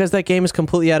 1? Because that game is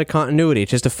completely out of continuity.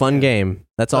 It's just a fun game.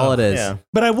 That's all it is. Yeah.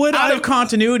 But I would out of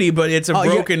continuity, but it's a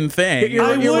broken thing.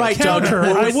 You're right, counter.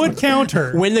 Doug. I would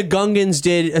counter. When the Gungans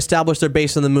did establish their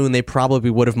base on the moon, they probably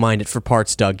would have mined it for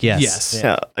parts, Doug. Yes.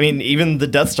 Yeah. I mean, even the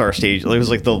Death Star stage, it was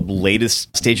like the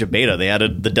latest stage of beta. They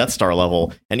added the Death Star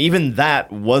level, and even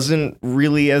that wasn't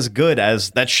really as good as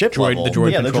that ship level. The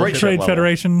droid Trade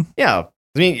Federation. Yeah.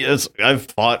 I mean, I've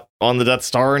fought on the Death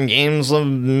Star in games a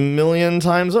million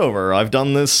times over. I've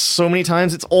done this so many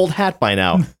times, it's old hat by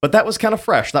now. But that was kind of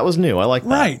fresh. That was new. I like that.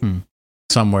 Right.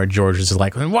 Somewhere George is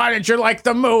like, why didn't you like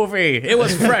the movie? It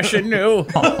was fresh and new.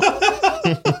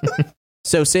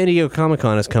 So San Diego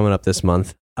Comic-Con is coming up this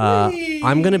month.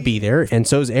 I'm going to be there, and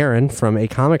so's Aaron from A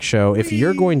Comic Show. If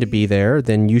you're going to be there,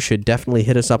 then you should definitely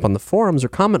hit us up on the forums or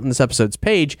comment on this episode's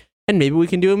page, and maybe we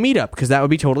can do a meetup, because that would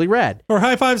be totally rad. Or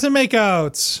high fives and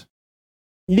makeouts.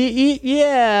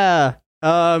 Yeah.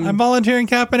 I'm volunteering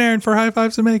Cap and Aaron for high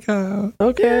fives and makeout.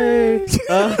 Okay.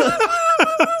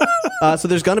 So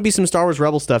there's going to be some Star Wars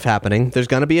Rebel stuff happening. There's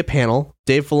going to be a panel.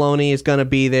 Dave Filoni is going to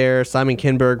be there. Simon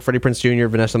Kinberg, Freddie Prinze Jr.,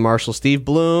 Vanessa Marshall, Steve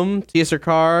Bloom, Tia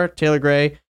Sarkar, Taylor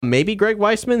Gray, maybe Greg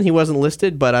Weisman. He wasn't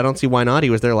listed, but I don't see why not. He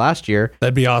was there last year.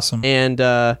 That'd be awesome. And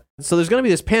so there's going to be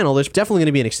this panel. There's definitely going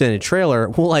to be an extended trailer.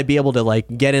 Will I be able to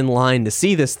get in line to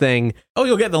see this thing? Oh,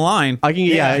 you'll get the line. I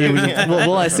can.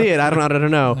 Will I see it? I don't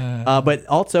know. But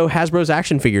also Hasbro's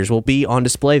action figures will be on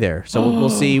display there, so we'll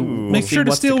see. Make sure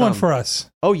to steal one for us.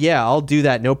 Oh yeah, I'll do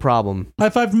that. No problem. High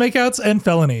five makeouts and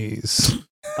felonies.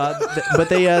 But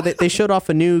they showed off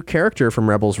a new character from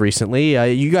Rebels recently.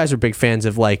 You guys are big fans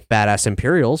of badass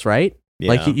Imperials, right? Yeah.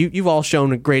 Like you've all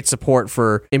shown great support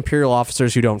for Imperial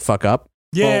officers who don't fuck up.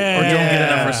 Yeah. Or don't get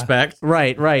enough respect.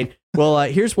 Right. Well,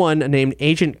 here's one named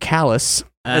Agent Callus.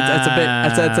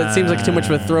 It seems like too much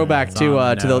of a throwback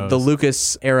to the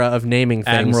Lucas era of naming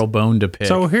things. Admiral Bone to pick.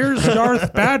 So here's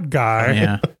Darth Bad Guy.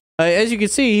 Yeah. As you can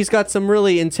see, he's got some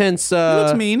really intense. He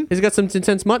looks mean. He's got some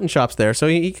intense mutton chops there, so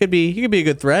he could be a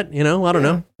good threat. I don't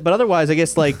know. But otherwise, I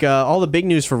guess all the big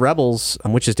news for Rebels,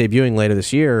 which is debuting later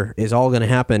this year, is all going to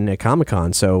happen at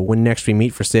Comic-Con. So when next we meet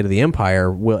for State of the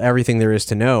Empire, everything there is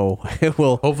to know,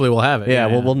 hopefully we'll have it. Yeah,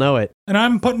 we'll know it. And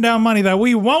I'm putting down money that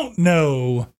we won't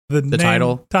know the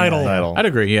title. Title. I'd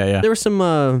agree. Yeah. There was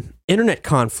some internet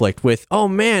conflict with, oh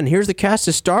man, here's the cast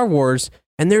of Star Wars,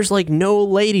 and there's no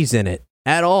ladies in it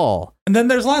at all. And then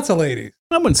there's lots of ladies.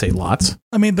 I wouldn't say lots.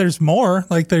 I mean, there's more.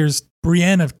 There's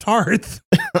Brienne of Tarth.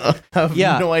 I have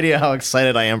no idea how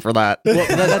excited I am for that. Well,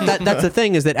 that's the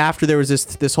thing, is that after there was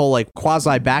this whole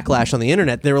quasi backlash on the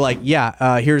internet, they were like,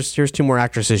 here's two more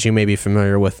actresses, you may be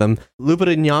familiar with them.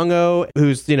 Lupita Nyong'o,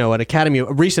 who's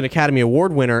a recent Academy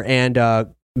Award winner,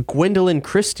 and Gwendolyn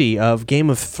Christie of Game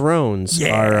of Thrones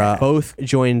are both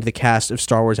joined the cast of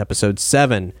Star Wars Episode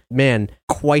 7. Man,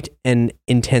 quite an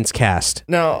intense cast.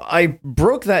 Now, I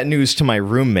broke that news to my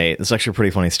roommate. It's actually a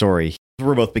pretty funny story.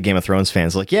 We're both big Game of Thrones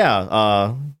fans. Lady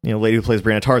who plays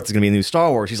Brienne of Tarth is going to be in the new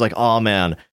Star Wars. He's like, oh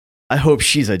man, I hope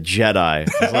she's a Jedi.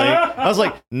 I was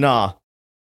like, nah,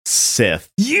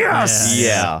 Sith. Yes!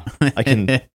 Yeah.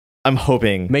 I'm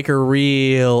hoping. Make her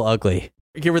real ugly.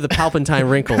 Give her the Palpatine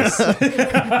wrinkles.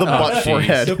 The butt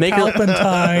forehead. The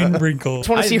Palpatine wrinkle. I just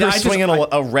want to see her swinging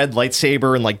a red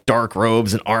lightsaber and dark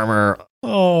robes and armor.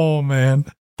 Oh, man.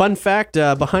 Fun fact,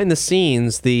 behind the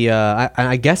scenes,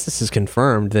 I guess this is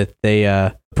confirmed that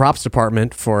the props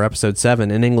department for Episode 7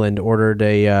 in England ordered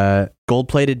a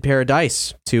gold-plated pair of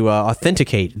dice to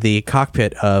authenticate the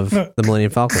cockpit of the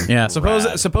Millennium Falcon. Yeah,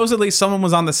 supposedly someone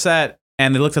was on the set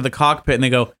and they looked at the cockpit and they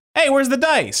go, hey, where's the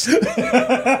dice? And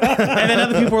then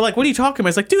other people were like, what are you talking about?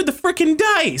 It's like, dude, the freaking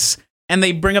dice. And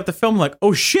they bring up the film like,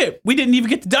 oh shit, we didn't even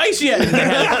get the dice yet. And they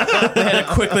had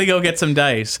to quickly go get some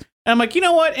dice. And I'm like, you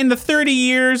know what? In the 30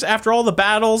 years after all the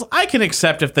battles, I can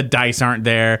accept if the dice aren't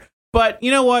there. But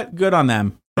you know what? Good on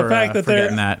them. The fact that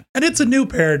they're that. And it's a new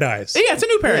paradise. Yeah, it's a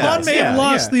new paradise. Han may have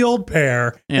lost the old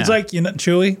pair. Yeah. It's like,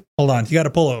 Chewie, hold on, you got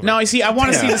to pull over. No, I see. I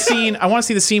want to see the scene. I want to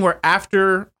see the scene where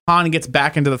after Han gets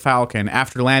back into the Falcon,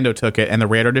 after Lando took it and the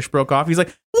radar dish broke off, he's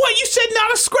like, "What? You said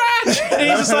not a scratch?" And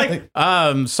he's just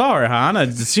like, sorry, Han.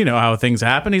 Just, you know how things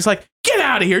happen." He's like, "Get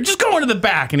out of here. Just go into the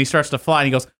back." And he starts to fly and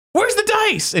he goes, "Where's the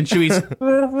dice?" And Chewie's,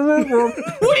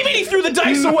 "What do you mean he threw the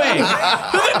dice away? They're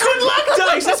the good luck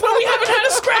dice. That's why we haven't had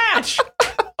a scratch.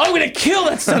 I'm going to kill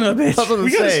that son of a bitch.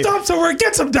 We got to stop somewhere and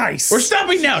get some dice. We're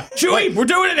stopping now. Chewie, we're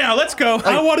doing it now. Let's go."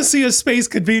 I want to see a space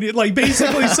convenient, like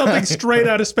basically something straight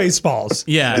out of Spaceballs.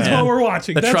 Yeah. That's what we're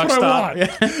watching. The That's truck what stop. I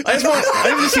want. I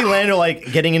just see Lando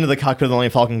like getting into the cockpit of the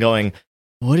Millennium Falcon going,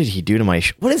 "What did he do to my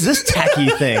what is this tacky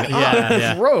thing?"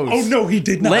 Yeah. Gross. Oh, no, he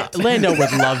did not. Lando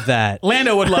would love that.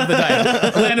 Lando would love the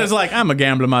dice. Lando's like, "I'm a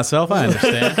gambler myself. I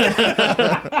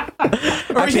understand."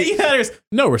 Or there's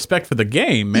no respect for the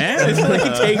game, man. It's like he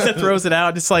takes it, throws it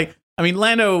out. It's like, I mean,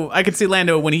 Lando, I could see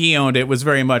Lando when he owned it was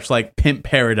very much like pimp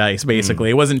paradise, basically.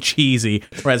 It wasn't cheesy.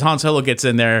 Whereas Han Solo gets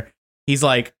in there, he's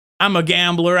like, "I'm a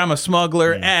gambler, I'm a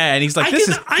smuggler," and he's like,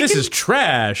 "This is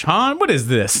trash, Han. What is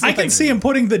this?" I can see him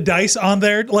putting the dice on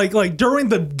there, like during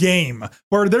the game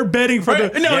where they're betting for the.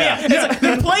 No, yeah. It's like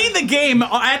they're playing the game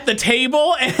at the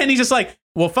table, and he's just like,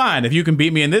 "Well, fine. If you can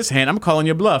beat me in this hand, I'm calling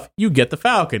you bluff. You get the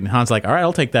Falcon." And Han's like, "All right,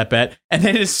 I'll take that bet." And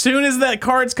then as soon as that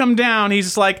cards come down, he's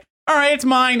just like, "All right, it's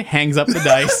mine." Hangs up the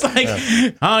dice. Like,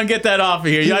 Han, get that off of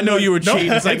here. I know you were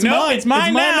cheating. It's like, no, it's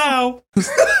mine now.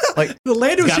 Like the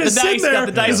Lando's Got the just sitting dice, there. got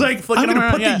the dice, He's like, flicking "I'm going to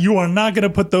around, put yeah. you are not going to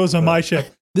put those on my ship.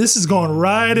 This is going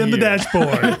right in the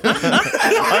dashboard."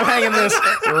 I'm hanging this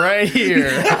right here.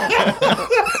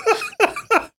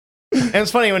 And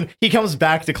it's funny when he comes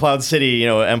back to Cloud City,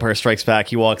 Empire Strikes Back,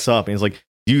 he walks up and he's like,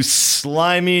 "You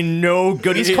slimy no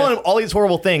good." He's calling him all these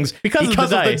horrible things because of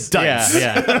the dice.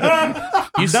 Yeah.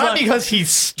 Not because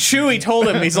he's Chewie told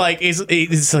him, he's like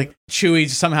Chewie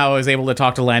somehow is able to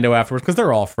talk to Lando afterwards because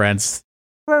they're all friends.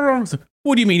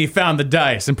 "What do you mean he found the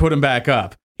dice and put them back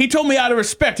up? He told me out of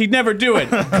respect he'd never do it."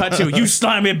 Cut to, "You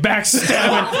slimy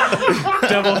backstabbing,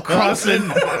 double-crossing.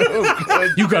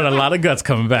 You got a lot of guts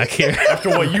coming back here after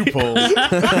what you pulled."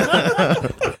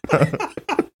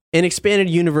 In expanded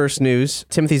universe news,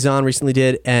 Timothy Zahn recently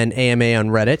did an AMA on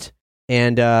Reddit,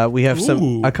 and we have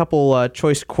a couple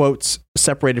choice quotes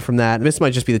separated from that. This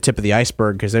might just be the tip of the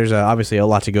iceberg because there's obviously a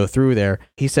lot to go through there.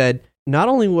 He said, "Not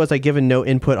only was I given no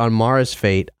input on Mara's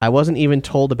fate, I wasn't even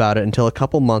told about it until a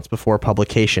couple months before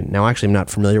publication." Now, actually, I'm not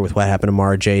familiar with what happened to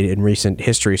Mara Jade in recent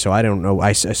history, so I don't know. I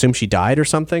assume she died or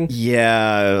something?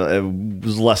 Yeah, it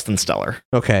was less than stellar.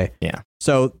 Okay. Yeah.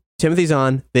 So Timothy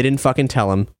Zahn, they didn't fucking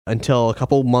tell him until a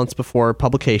couple months before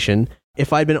publication.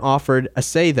 If I'd been offered a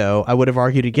say, though, I would have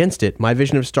argued against it. My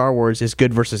vision of Star Wars is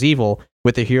good versus evil,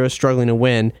 with the heroes struggling to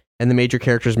win and the major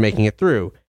characters making it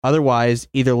through. Otherwise,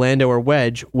 either Lando or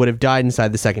Wedge would have died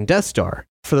inside the second Death Star.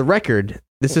 For the record,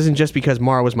 this isn't just because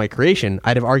Mara was my creation.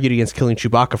 I'd have argued against killing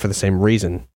Chewbacca for the same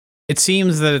reason. It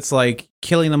seems that it's like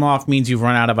killing them off means you've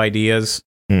run out of ideas.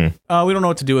 We don't know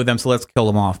what to do with them, so let's kill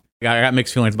them off. I got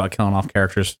mixed feelings about killing off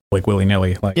characters like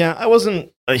willy-nilly. Yeah, I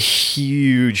wasn't a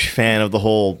huge fan of the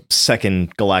whole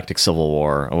second Galactic Civil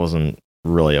War. I wasn't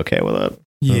really okay with it.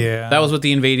 Yeah. That was with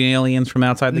the invading aliens from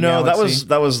outside the galaxy?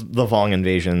 that was the Vong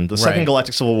invasion. The second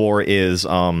Galactic Civil War is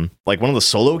like one of the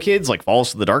Solo kids like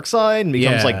falls to the dark side and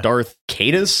becomes like Darth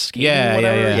Caedus.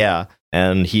 Yeah.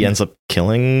 And he ends up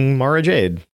killing Mara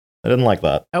Jade. I didn't like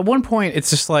that. At one point,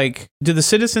 it's just like, do the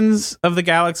citizens of the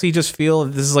galaxy just feel that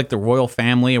this is like the royal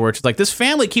family, where it's like, this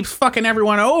family keeps fucking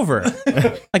everyone over?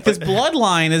 Like, this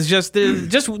bloodline is just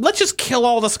let's just kill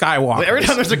all the Skywalkers. Every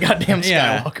time there's a goddamn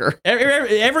Skywalker.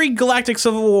 Every Galactic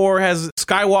Civil War has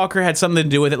Skywalker had something to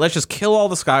do with it. Let's just kill all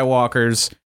the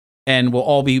Skywalkers and we'll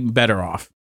all be better off.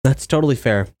 That's totally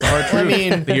fair. I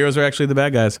mean, the heroes are actually the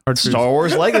bad guys. Star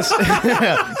Wars Legacy.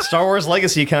 Star Wars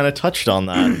Legacy kind of touched on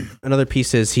that. Another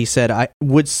piece is, he said, I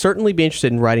would certainly be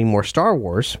interested in writing more Star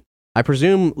Wars. I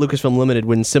presume Lucasfilm Limited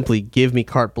wouldn't simply give me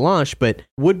carte blanche, but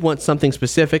would want something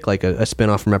specific, like a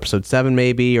spinoff from Episode 7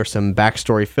 maybe, or some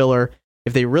backstory filler.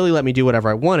 If they really let me do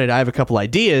whatever I wanted, I have a couple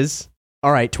ideas.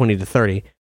 All right, 20 to 30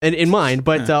 in mind,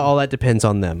 but all that depends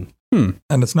on them. And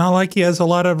it's not like he has a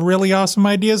lot of really awesome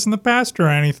ideas in the past or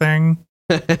anything.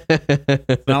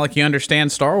 It's not like he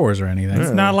understands Star Wars or anything.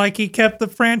 It's not like he kept the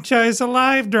franchise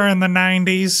alive during the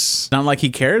 90s. It's not like he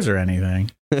cares or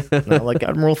anything. Not like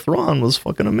Admiral Thrawn was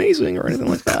fucking amazing or anything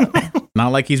like that.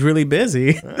 Not like he's really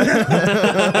busy.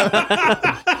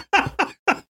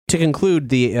 To conclude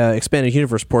the expanded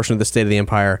universe portion of the State of the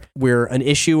Empire, we're an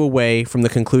issue away from the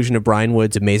conclusion of Brian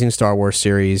Wood's Amazing Star Wars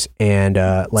series, and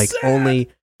only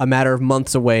a matter of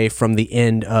months away from the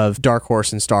end of Dark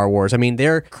Horse and Star Wars. I mean,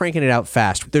 they're cranking it out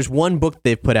fast. There's one book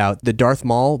they've put out, the Darth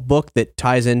Maul book, that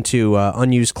ties into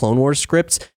unused Clone Wars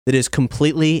scripts that is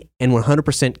completely and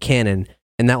 100% canon,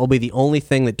 and that will be the only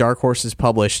thing that Dark Horse has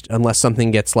published, unless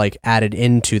something gets added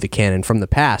into the canon from the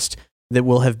past, that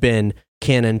will have been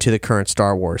canon to the current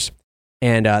Star Wars.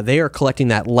 And they are collecting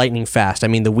that lightning fast. I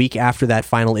mean, the week after that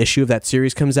final issue of that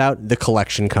series comes out, the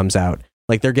collection comes out.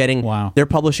 They're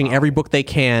publishing every book they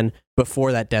can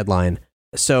before that deadline.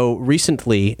 So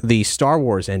recently, the Star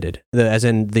Wars ended,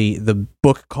 the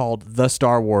book called The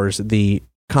Star Wars, the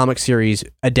comic series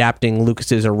adapting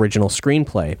Lucas's original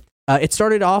screenplay. It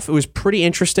started off, it was pretty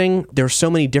interesting. There were so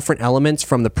many different elements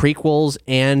from the prequels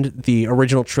and the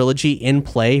original trilogy in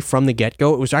play from the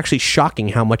get-go. It was actually shocking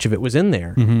how much of it was in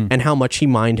there and how much he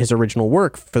mined his original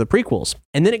work for the prequels.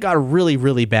 And then it got really,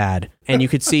 really bad. And you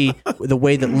could see the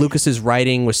way that Lucas's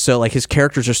writing was so, his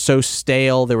characters are so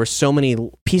stale. There were so many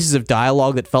pieces of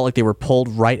dialogue that felt like they were pulled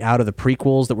right out of the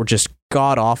prequels that were just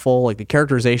god-awful. The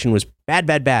characterization was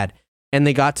bad. And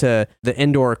they got to the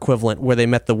Endor equivalent where they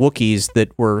met the Wookiees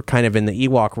that were kind of in the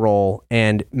Ewok role.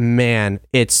 And man,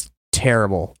 it's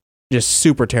terrible. Just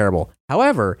super terrible.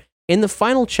 However, in the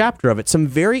final chapter of it, some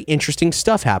very interesting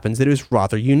stuff happens that is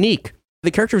rather unique.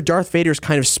 The character of Darth Vader is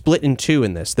kind of split in two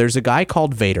in this. There's a guy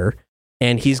called Vader,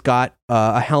 and he's got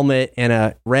a helmet and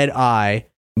a red eye,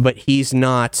 but he's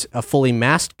not a fully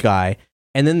masked guy.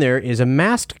 And then there is a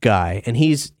masked guy, and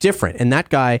he's different. And that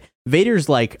guy, Vader's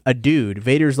like a dude.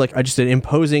 Vader's like just an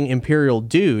imposing Imperial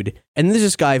dude. And there's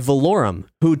this guy, Valorum,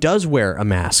 who does wear a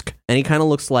mask. And he kind of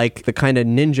looks like the kind of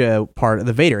ninja part of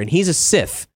the Vader. And he's a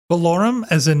Sith. Valorum,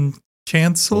 as in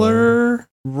Chancellor?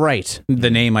 Right. The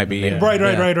name might be... Right.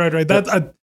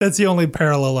 That's the only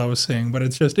parallel I was seeing. But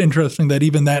it's just interesting that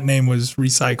even that name was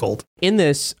recycled. In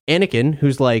this, Anakin,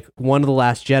 who's like one of the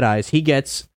last Jedis, he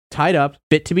gets tied up,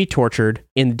 fit to be tortured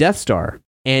in the Death Star.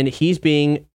 And he's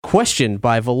being questioned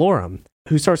by Valorum,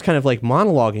 who starts kind of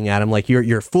monologuing at him,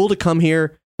 you're a fool to come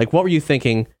here. What were you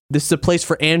thinking? This is a place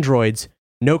for androids,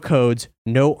 no codes,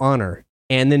 no honor.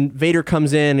 And then Vader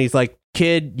comes in and he's like,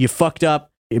 kid, you fucked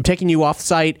up. I'm taking you off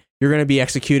site. You're going to be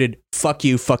executed. Fuck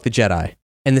you. Fuck the Jedi.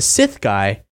 And the Sith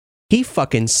guy, he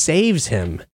fucking saves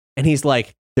him. And he's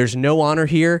like, there's no honor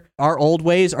here. Our old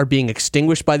ways are being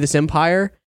extinguished by this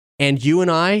empire. And you and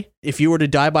I, if you were to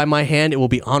die by my hand, it will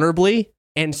be honorably.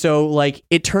 And so,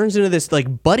 it turns into this,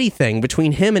 buddy thing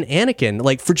between him and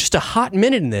Anakin, for just a hot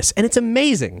minute in this. And it's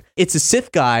amazing. It's a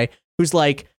Sith guy who's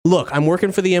like, look, I'm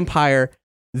working for the Empire.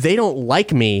 They don't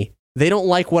like me. They don't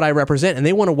like what I represent, and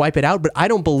they want to wipe it out. But I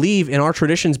don't believe in our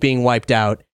traditions being wiped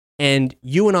out. And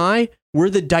you and I, we're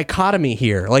the dichotomy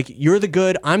here. You're the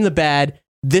good, I'm the bad.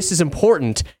 This is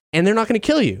important. And they're not going to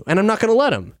kill you. And I'm not going to let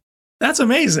them. That's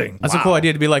amazing. That's a cool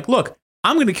idea to be like, look,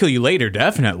 I'm going to kill you later,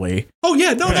 definitely. Oh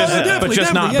yeah, definitely. But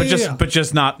just not like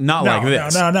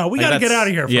this. No. We got to get out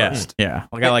of here first. Yeah.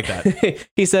 I like that.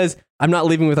 He says, I'm not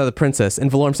leaving without the princess.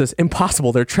 And Valorum says,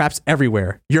 impossible. There are traps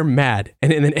everywhere. You're mad.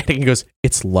 And then Anakin goes,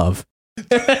 it's love.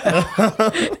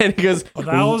 And he goes, well,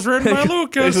 that was written by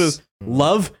Lucas. He goes,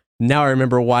 love? Now I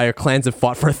remember why our clans have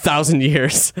fought for 1,000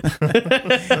 years.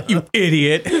 You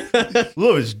idiot.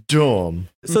 Love is dumb.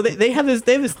 So they have this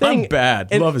thing. I'm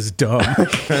bad. Love is dumb.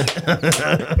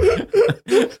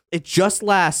 It just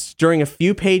lasts during a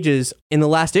few pages in the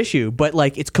last issue, but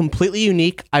it's completely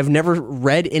unique. I've never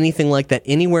read anything like that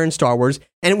anywhere in Star Wars,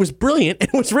 and it was brilliant.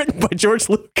 It was written by George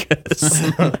Lucas.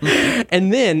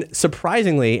 And then,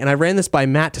 surprisingly, and I ran this by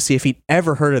Matt to see if he'd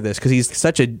ever heard of this, because he's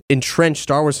such an entrenched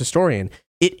Star Wars historian.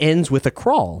 It ends with a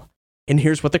crawl. And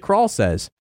here's what the crawl says.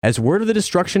 As word of the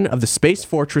destruction of the space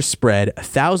fortress spread,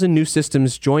 1,000 new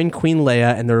systems joined Queen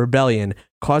Leia and the rebellion,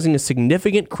 causing a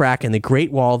significant crack in the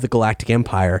Great Wall of the Galactic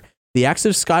Empire. The acts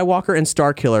of Skywalker and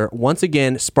Starkiller once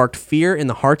again sparked fear in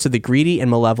the hearts of the greedy and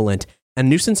malevolent. A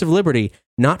nuisance of liberty,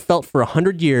 not felt for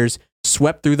 100 years,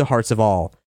 swept through the hearts of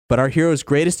all. But our hero's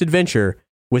greatest adventure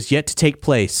was yet to take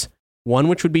place, one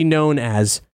which would be known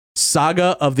as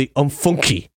Saga of the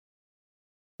Unfunky.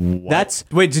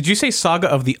 Wait, did you say Saga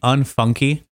of the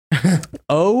Unfunky?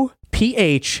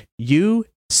 Ophchuchi.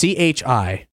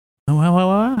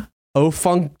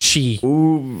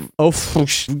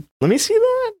 Ofunchi. Let me see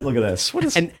that. Look at this. What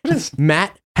is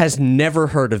Matt has never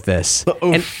heard of this.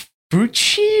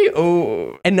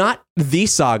 Fuchi? And not the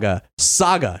saga,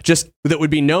 just that would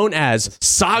be known as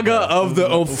Saga of the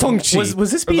Ofunchi.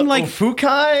 Was this being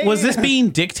Fukai? Was this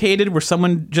being dictated where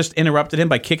someone just interrupted him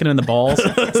by kicking him in the balls?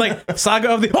 It's like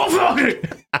Saga of the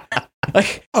Ofunchi.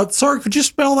 Sorry, could you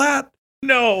spell that?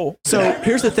 No. So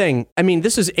here's the thing. I mean,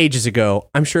 this is ages ago.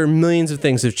 I'm sure millions of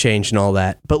things have changed and all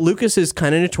that. But Lucas is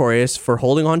kind of notorious for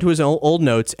holding on to his old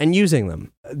notes and using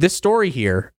them. This story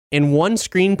here, in one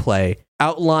screenplay,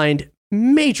 outlined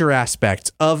major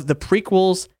aspects of the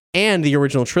prequels and the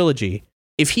original trilogy.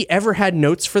 If he ever had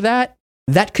notes for that,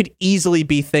 that could easily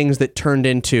be things that turned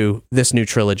into this new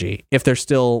trilogy, if they're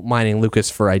still mining Lucas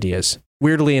for ideas.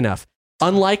 Weirdly enough.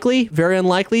 Unlikely, very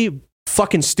unlikely,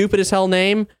 fucking stupid as hell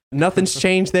name. Nothing's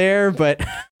changed there, but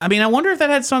I mean, I wonder if that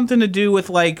had something to do with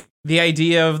like the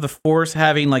idea of the Force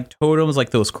having like totems,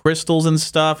 like those crystals and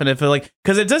stuff. And if it like,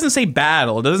 because it doesn't say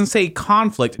battle, it doesn't say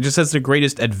conflict, it just says the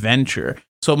greatest adventure.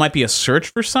 So it might be a search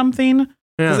for something.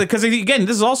 Because again,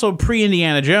 this is also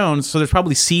pre-Indiana Jones, so there's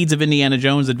probably seeds of Indiana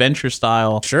Jones adventure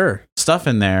style stuff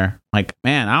in there. Like,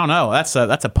 man, I don't know. That's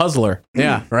a puzzler.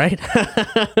 Yeah, right?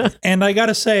 And I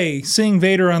gotta say, seeing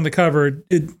Vader on the cover,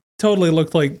 it totally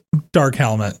looked like Dark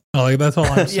Helmet. Like, that's all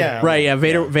I'm saying. Yeah. Right, yeah.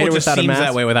 Vader without a mask.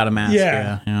 That way without a mask.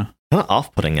 Yeah. Kind of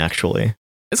off-putting, actually.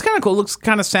 It's kind of cool. It looks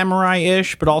kind of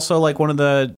samurai-ish, but also like one of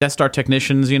the Death Star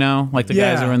technicians, you know? Like the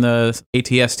guys who are in the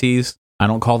ATSTs. I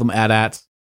don't call them AT-ATs.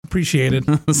 Appreciated.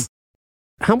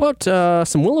 How about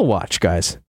some Willow Watch,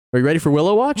 guys? Are you ready for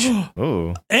Willow Watch?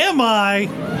 Oh. Am I?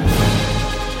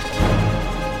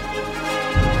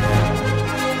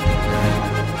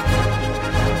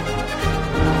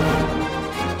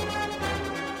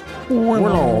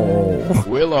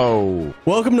 Willow.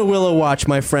 Welcome to Willow Watch,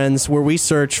 my friends, where we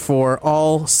search for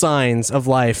all signs of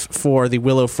life for the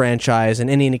Willow franchise and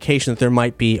any indication that there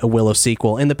might be a Willow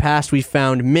sequel. In the past, we've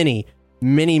found many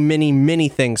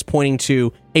things pointing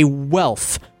to a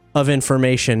wealth of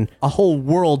information, a whole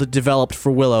world developed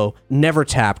for Willow, never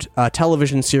tapped, a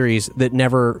television series that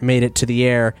never made it to the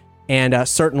air, and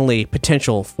certainly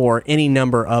potential for any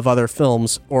number of other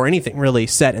films or anything really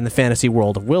set in the fantasy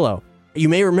world of Willow. You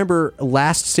may remember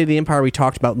last State of the Empire we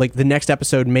talked about, like, the next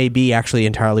episode may be actually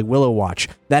entirely Willow Watch.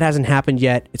 That hasn't happened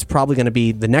yet. It's probably going to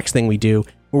be the next thing we do,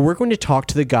 where we're going to talk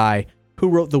to the guy who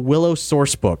wrote the Willow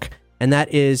source book. And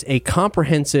that is a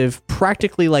comprehensive,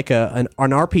 practically like an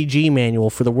RPG manual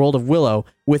for the world of Willow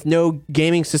with no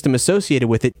gaming system associated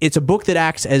with it. It's a book that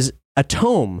acts as a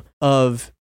tome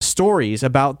of stories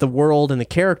about the world and the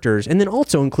characters, and then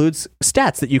also includes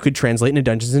stats that you could translate into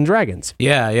Dungeons and Dragons.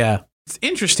 Yeah. It's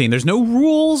interesting. There's no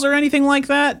rules or anything like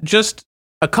that. Just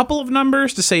a couple of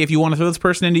numbers to say if you want to throw this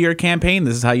person into your campaign,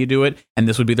 this is how you do it, and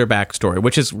this would be their backstory,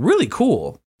 which is really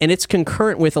cool. And it's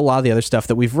concurrent with a lot of the other stuff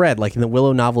that we've read, like in the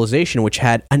Willow novelization, which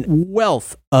had a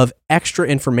wealth of extra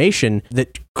information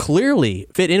that clearly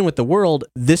fit in with the world.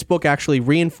 This book actually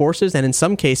reinforces and in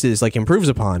some cases like improves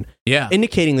upon,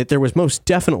 indicating that there was most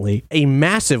definitely a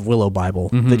massive Willow Bible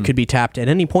that could be tapped at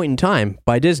any point in time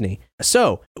by Disney.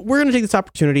 So we're going to take this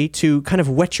opportunity to kind of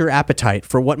whet your appetite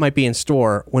for what might be in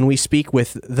store when we speak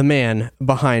with the man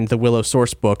behind the Willow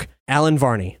source book, Alan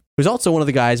Varney, who's also one of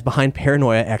the guys behind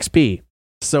Paranoia XP.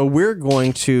 So we're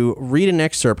going to read an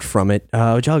excerpt from it.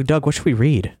 Doug, what should we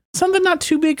read? Something not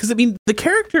too big, because I mean, the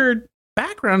character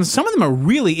backgrounds, some of them are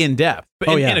really in-depth,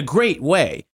 but in a great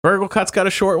way. Virgil Cut's got a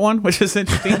short one, which is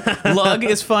interesting. Lug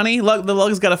is funny. The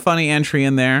Lug's got a funny entry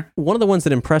in there. One of the ones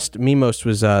that impressed me most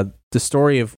was the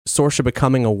story of Sorsha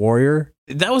becoming a warrior.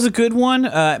 That was a good one.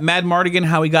 Mad Mardigan,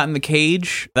 how he got in the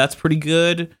cage. That's pretty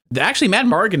good. Actually, Mad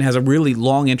Mardigan has a really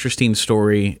long, interesting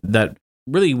story that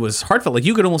really was heartfelt. Like,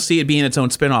 you could almost see it being its own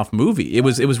spin-off movie. It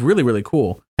was really, really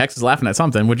cool. Hex is laughing at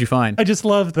something. What'd you find? I just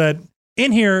love that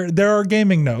in here there are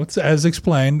gaming notes as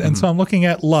explained, and so I'm looking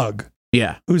at Lug.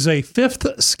 Yeah. Who's a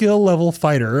 5th skill level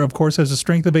fighter, of course, has a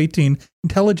strength of 18,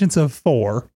 intelligence of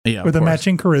 4, with a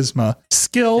matching charisma.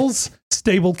 Skills,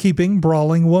 stable keeping,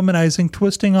 brawling, womanizing,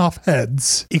 twisting off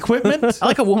heads. Equipment. I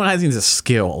like how womanizing is a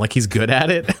skill. Like, he's good at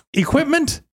it.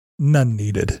 Equipment, none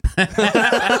needed.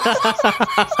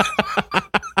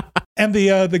 And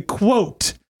the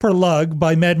quote for Lug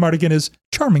by Mad Mardigan is,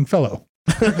 charming fellow.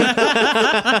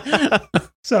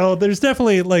 So there's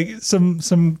definitely like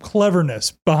some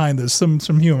cleverness behind this, some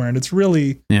humor, and it's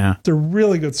really it's a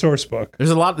really good source book.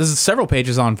 There's several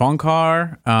pages on Von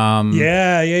Kar.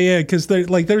 Because there's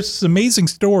this amazing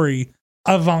story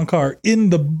of Von Kar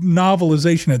in the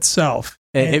novelization itself.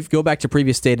 And if you go back to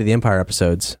previous State of the Empire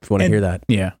episodes, if you want to hear that.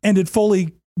 Yeah. And it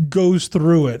fully goes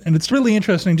through it. And it's really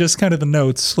interesting, just kind of the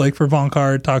notes. Like for Von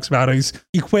Kar, it talks about his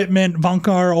equipment. Von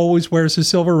Kar always wears his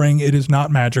silver ring. It is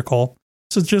not magical.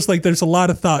 So it's just like there's a lot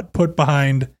of thought put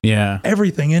behind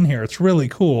everything in here. It's really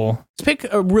cool. Let's pick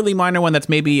a really minor one that's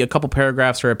maybe a couple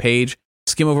paragraphs or a page,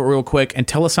 skim over it real quick, and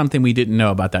tell us something we didn't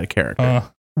know about that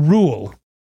character. Rule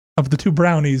of the two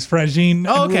brownies, Fragine.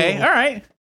 Oh, okay. All right.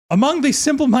 Among the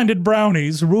simple-minded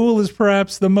brownies, Rule is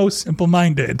perhaps the most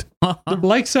simple-minded.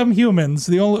 Like some humans,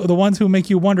 the ones who make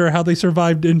you wonder how they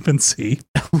survived infancy,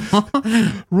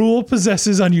 Rule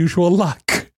possesses unusual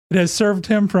luck. It has served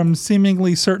him from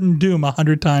seemingly certain doom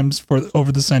 100 times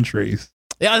over the centuries.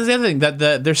 Yeah, that's the other thing,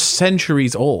 that they're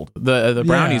centuries old. The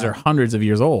brownies are hundreds of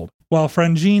years old. While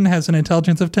Frangine has an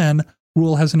intelligence of 10,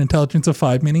 Rule has an intelligence of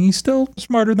 5, meaning he's still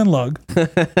smarter than Lug.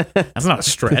 That's not a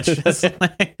stretch. That's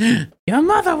like, your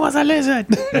mother was a lizard.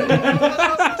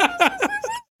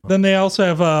 Then they also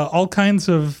have all kinds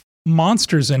of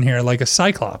monsters in here, like a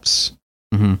Cyclops.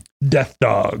 Mm-hmm. Death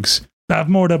dogs.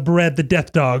 Bavmorda bred the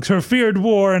death dogs, her feared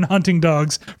war and hunting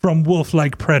dogs, from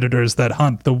wolf-like predators that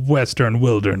hunt the western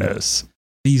wilderness.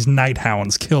 These night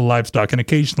hounds kill livestock and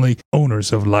occasionally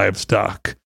owners of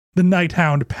livestock. The night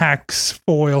hound packs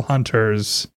foil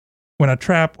hunters. When a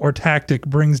trap or tactic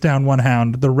brings down one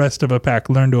hound, the rest of a pack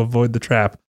learn to avoid the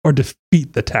trap or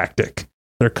defeat the tactic.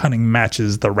 Their cunning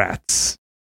matches the rats.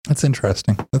 That's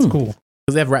interesting. That's cool.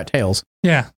 Because they have rat tails.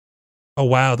 Yeah. Oh,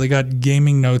 wow. They got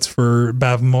gaming notes for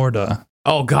Bavmorda.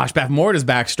 Oh, gosh. Bavmorda's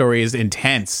backstory is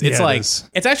intense. It's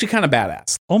it's actually kind of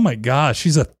badass. Oh, my gosh.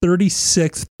 She's a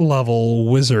 36th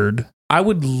level wizard. I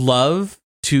would love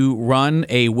to run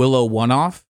a Willow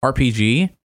one-off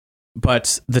RPG,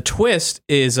 but the twist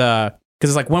is, because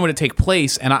it's like, when would it take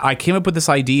place? And I came up with this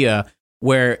idea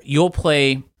where you'll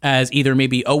play as either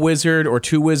maybe a wizard or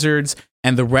two wizards,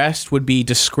 and the rest would be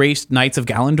disgraced Knights of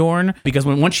Galandorn, because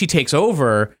once she takes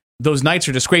over, those knights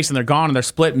are disgraced and they're gone and they're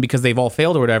split because they've all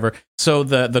failed or whatever. So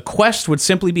the quest would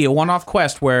simply be a one-off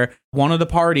quest where one of the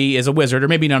party is a wizard, or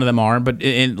maybe none of them are, but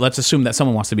let's assume that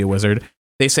someone wants to be a wizard.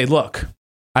 They say, look,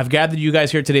 I've gathered you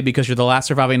guys here today because you're the last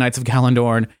surviving Knights of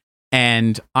Galandorn,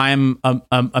 and I'm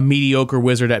a mediocre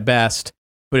wizard at best,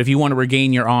 but if you want to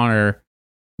regain your honor,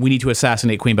 we need to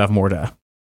assassinate Queen Bavmorda.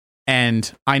 And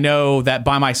I know that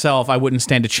by myself, I wouldn't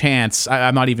stand a chance.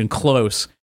 I'm not even close.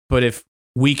 But if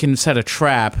we can set a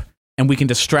trap and we can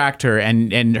distract her,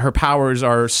 and her powers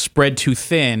are spread too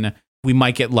thin, we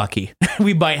might get lucky.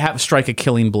 We might strike a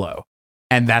killing blow.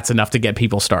 And that's enough to get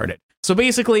people started. So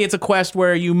basically, it's a quest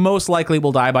where you most likely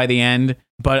will die by the end,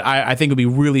 but I think it would be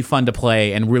really fun to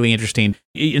play and really interesting.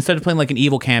 Instead of playing like an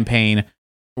evil campaign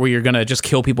where you're going to just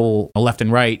kill people left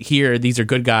and right, here, these are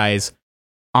good guys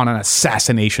on an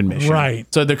assassination mission. Right.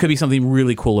 So there could be something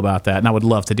really cool about that, and I would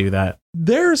love to do that.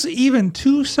 There's even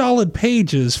 2 solid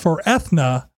pages for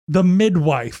Ethna, the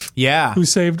midwife. Yeah. Who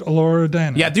saved Alora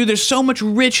Dana. Yeah, dude, there's so much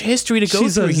rich history to go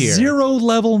through here. She's a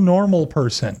 0-level normal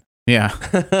person. Yeah.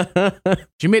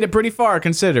 She made it pretty far,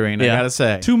 considering, I gotta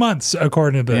say. 2 months,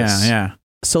 according to this. Yeah.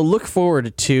 So look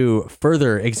forward to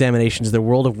further examinations of the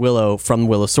world of Willow from the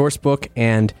Willow Sourcebook,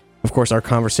 and, of course, our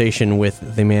conversation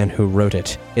with the man who wrote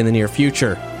it in the near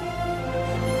future.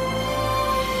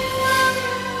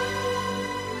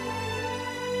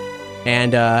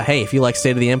 And hey, if you like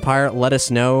State of the Empire, let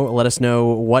us know. Let us know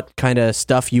what kind of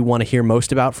stuff you want to hear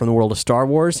most about from the world of Star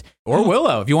Wars. Or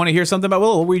Willow. If you want to hear something about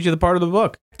Willow, we'll read you the part of the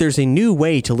book. There's a new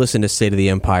way to listen to State of the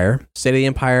Empire. State of the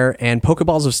Empire and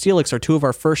Pokeballs of Steelix are 2 of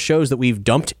our first shows that we've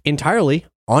dumped entirely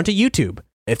onto YouTube.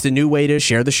 It's a new way to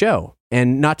share the show.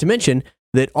 And not to mention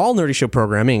that all Nerdy Show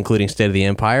programming, including State of the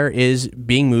Empire, is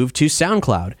being moved to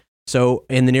SoundCloud. So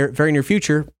in the very near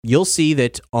future, you'll see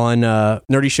that on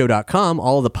nerdyshow.com,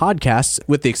 all of the podcasts,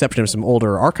 with the exception of some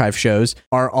older archive shows,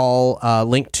 are all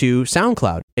linked to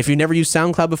SoundCloud. If you've never used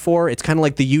SoundCloud before, it's kind of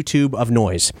like the YouTube of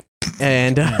noise.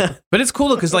 And but it's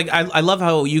cool because like I love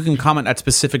how you can comment at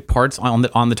specific parts on the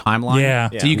timeline. Yeah.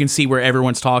 So you can see where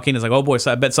everyone's talking. It's like, oh boy,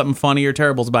 so I bet something funny or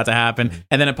terrible is about to happen,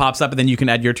 and then it pops up, and then you can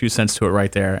add your 2 cents to it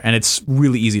right there, and it's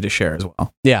really easy to share as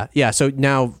well. Yeah. So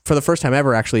now, for the first time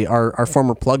ever, actually, our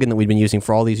former plugin that we've been using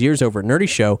for all these years over at Nerdy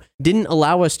Show didn't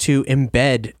allow us to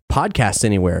embed podcasts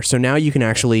anywhere. So now you can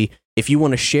actually, if you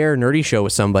want to share Nerdy Show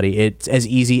with somebody, it's as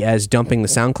easy as dumping the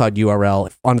SoundCloud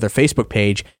URL onto their Facebook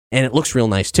page. And it looks real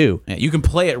nice, too. Yeah, you can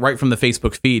play it right from the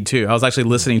Facebook feed, too. I was actually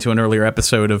listening to an earlier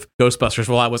episode of Ghostbusters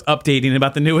while I was updating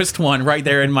about the newest one right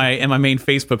there in my main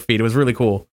Facebook feed. It was really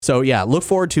cool. So, yeah, look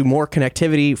forward to more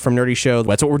connectivity from Nerdy Show.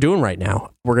 That's what we're doing right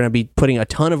now. We're going to be putting a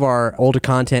ton of our older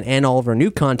content and all of our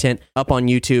new content up on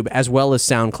YouTube, as well as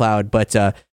SoundCloud. But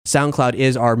SoundCloud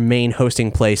is our main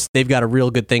hosting place. They've got a real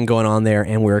good thing going on there,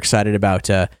 and we're excited about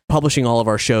publishing all of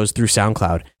our shows through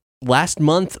SoundCloud. Last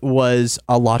month was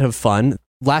a lot of fun.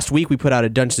 Last week, we put out a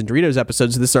Dungeons and Doritos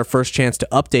episode, so this is our first chance to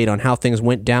update on how things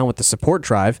went down with the support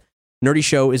drive. Nerdy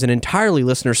Show is an entirely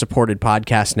listener-supported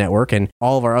podcast network, and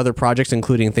all of our other projects,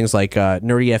 including things like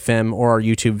Nerdy FM or our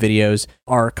YouTube videos,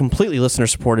 are completely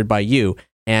listener-supported by you.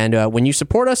 And when you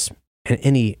support us, and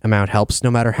any amount helps,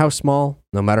 no matter how small,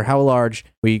 no matter how large.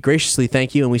 We graciously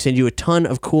thank you, and we send you a ton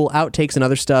of cool outtakes and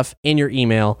other stuff in your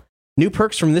email. New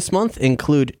perks from this month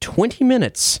include 20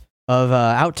 minutes of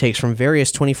outtakes from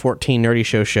various 2014 Nerdy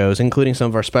Show shows, including some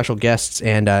of our special guests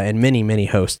and many, many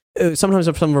hosts. Sometimes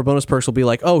some of our bonus perks will be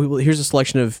like, oh, well, here's a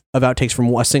selection of outtakes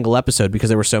from a single episode because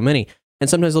there were so many. And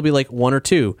sometimes there'll be like one or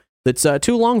two that's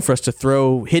too long for us to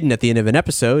throw hidden at the end of an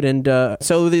episode. And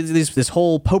so this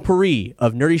whole potpourri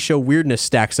of Nerdy Show weirdness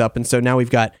stacks up. And so now we've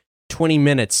got 20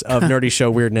 minutes of Nerdy Show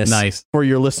weirdness Nice. for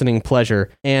your listening pleasure.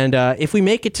 And if we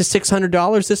make it to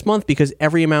 $600 this month, because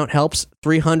every amount helps,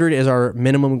 $300 is our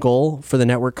minimum goal for the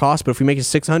network cost. But if we make it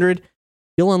 $600,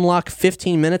 you'll unlock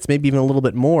 15 minutes, maybe even a little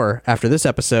bit more after this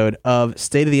episode of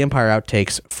State of the Empire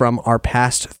outtakes from our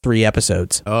past 3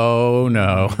 episodes. Oh,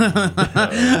 no.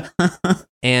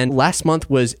 And last month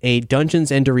was a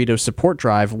Dungeons and Doritos support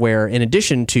drive where, in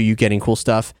addition to you getting cool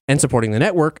stuff and supporting the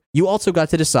network, you also got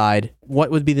to decide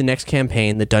what would be the next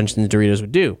campaign that Dungeons and Doritos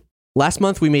would do. Last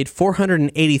month, we made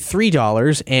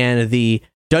 $483, and the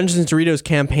Dungeons and Doritos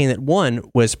campaign that won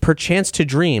was Perchance to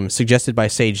Dream, suggested by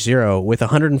Sage Zero, with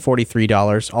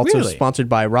 $143, also Really? sponsored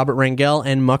by Robert Rangel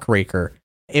and Muckraker.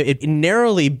 It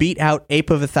narrowly beat out Ape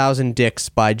of a Thousand Dicks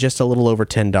by just a little over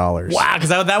 $10. Wow, because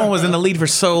that one was in the lead for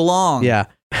so long. Yeah.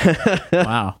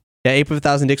 Wow. Yeah, Ape of a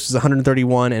Thousand Dicks was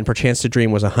 131, and Perchance to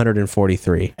Dream was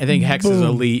 143. I think Hex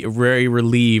is very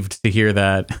relieved to hear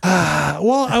that.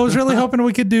 Well, I was really hoping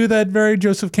we could do that very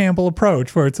Joseph Campbell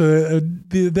approach where it's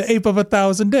the ape of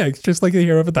 1,000 dicks, just like the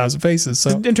hero of 1,000 faces.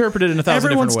 So Interpreted in 1,000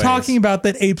 everyone's different ways. talking about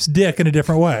that ape's dick in a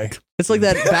different way. It's like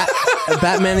that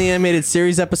Batman the Animated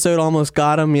Series episode almost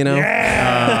got him, you know?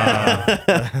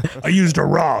 I used a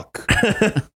rock.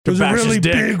 It was a bash his really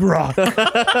dick. big rock.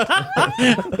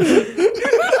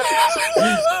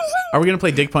 Are we going to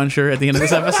play Dick Puncher at the end of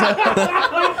this episode?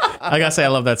 I got to say, I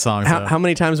love that song. So. How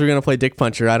many times are we going to play Dick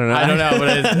Puncher? I don't know. I don't know,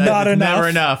 but it's Not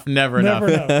enough. Never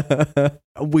enough.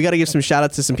 We got to give some shout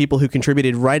outs to some people who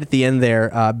contributed right at the end there.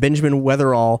 Benjamin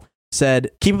Weatherall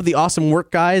said, keep up the awesome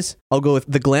work, guys. I'll go with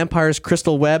the Glampire's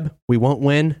Crystal Web. We won't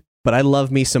win, but I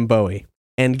love me some Bowie.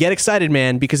 And get excited,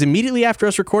 man, because immediately after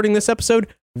us recording this episode,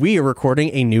 we are recording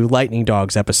a new Lightning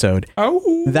Dogs episode.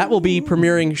 Oh. That will be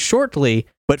premiering shortly,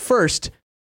 but first,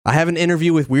 I have an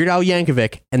interview with Weird Al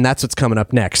Yankovic, and that's what's coming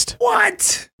up next.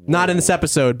 What? Not in this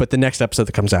episode, but the next episode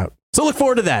that comes out. So look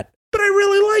forward to that. But I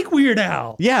really like Weird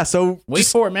Al. Yeah, so Wait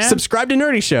just for it, man. subscribe to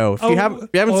Nerdy Show. If you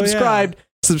haven't subscribed,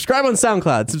 subscribe on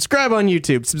SoundCloud, subscribe on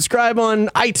YouTube, subscribe on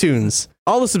iTunes,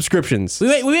 all the subscriptions.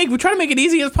 We try to make it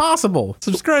easy as possible.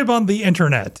 Subscribe on the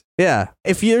internet. Yeah.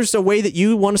 If there's a way that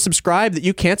you want to subscribe that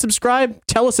you can't subscribe,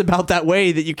 tell us about that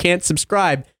way that you can't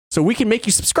subscribe so we can make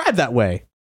you subscribe that way.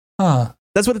 Huh.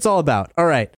 That's what it's all about. All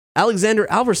right. Alexander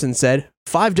Alverson said,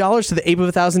 $5 to the Ape of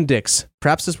 1,000 Dicks.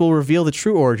 Perhaps this will reveal the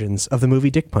true origins of the movie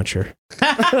Dick Puncher.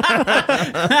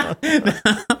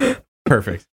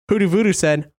 Perfect. Hoodoo Voodoo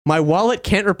said, my wallet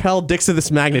can't repel dicks of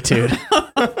this magnitude.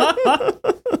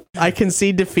 I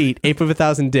concede defeat. Ape of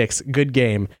 1,000 Dicks. Good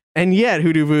game. And yet,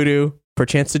 Hoodoo Voodoo,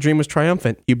 Perchance to Dream was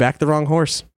triumphant. You backed the wrong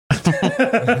horse.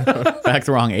 Back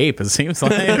the wrong ape, it seems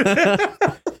like.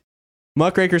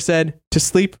 Muckraker said, to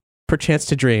sleep, perchance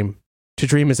to dream. To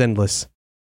dream is endless.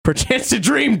 Perchance to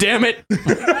dream, damn it!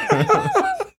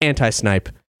 Anti-snipe.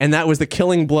 And that was the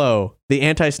killing blow, the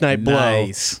anti-snipe blow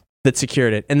that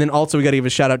secured it. And then also we got to give a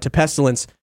shout out to Pestilence,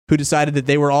 who decided that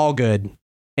they were all good,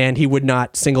 and he would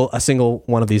not single a single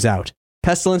one of these out.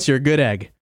 Pestilence, you're a good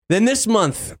egg. Then this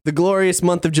month, the glorious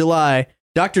month of July,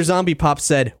 Dr. Zombie Pop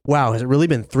said, wow, has it really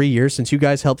been 3 years since you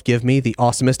guys helped give me the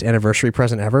awesomest anniversary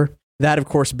present ever? That, of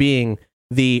course, being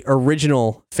the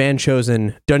original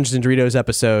fan-chosen Dungeons and Doritos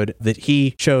episode that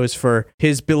he chose for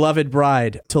his beloved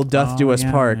bride, Till Death Do Us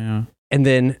Part. Yeah. And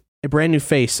then a brand new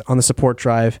face on the support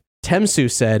drive. Temsu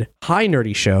said, hi,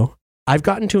 Nerdy Show. I've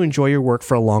gotten to enjoy your work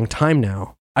for a long time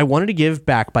now. I wanted to give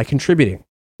back by contributing.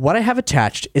 What I have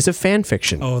attached is a fan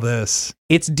fiction. Oh, this.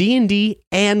 It's D&D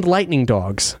and Lightning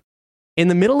Dogs. In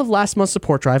the middle of last month's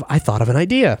support drive, I thought of an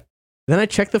idea. Then I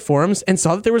checked the forums and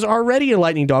saw that there was already a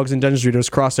Lightning Dogs and Dungeons & Doritos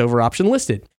crossover option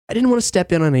listed. I didn't want to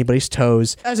step in on anybody's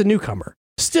toes as a newcomer.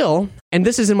 Still, and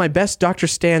this is in my best Dr.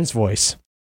 Stan's voice,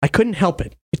 I couldn't help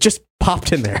it. It just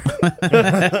popped in there.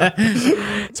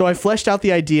 So I fleshed out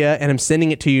the idea and I'm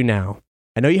sending it to you now.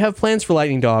 I know you have plans for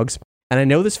Lightning Dogs, and I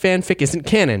know this fanfic isn't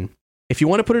canon. If you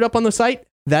want to put it up on the site,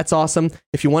 that's awesome.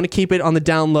 If you want to keep it on the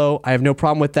down low, I have no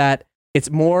problem with that. It's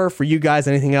more for you guys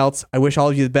than anything else. I wish all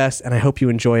of you the best, and I hope you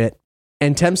enjoy it.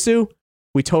 And Temsu,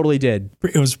 we totally did.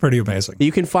 It was pretty amazing.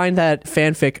 You can find that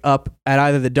fanfic up at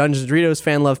either the Dungeons & Doritos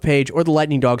fan love page or the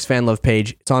Lightning Dogs fan love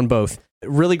page. It's on both.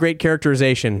 Really great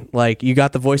characterization. Like, you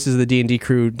got the voices of the D&D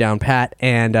crew down pat,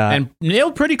 and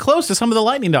nailed pretty close to some of the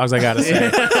lightning dogs, I gotta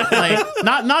say. Like,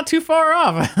 not too far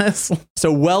off.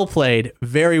 So well played,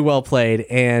 very well played.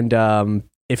 And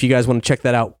if you guys want to check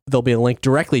that out, there'll be a link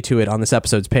directly to it on this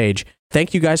episode's page.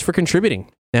 Thank you guys for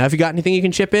contributing. Now, if you got anything you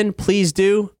can chip in, please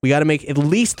do. We got to make at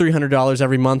least $300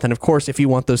 every month. And of course, if you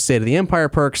want those State of the Empire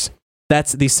perks,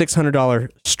 that's the $600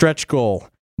 stretch goal.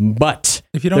 But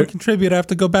if you don't contribute, I have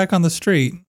to go back on the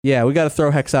street. Yeah, we got to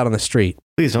throw Hex out on the street.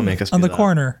 Please don't make us on the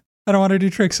corner. I don't want to do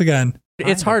tricks again.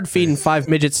 It's hard feeding 5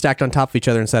 midgets stacked on top of each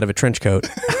other inside of a trench coat.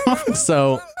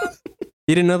 So,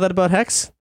 you didn't know that about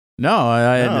Hex?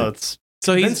 No, it's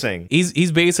so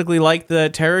he's basically like the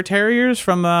Terror Terriers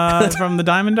from the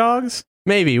Diamond Dogs.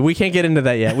 Maybe. We can't get into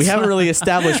that yet. We haven't really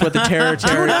established what the Terror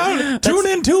Terrier... Tune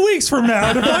in 2 weeks from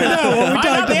now to find out what we talked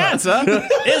about. The answer.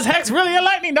 Is Hex really a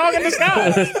lightning dog in the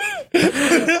sky?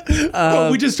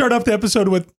 We just start off the episode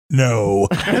with no,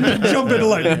 and then jump into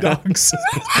lightning dogs.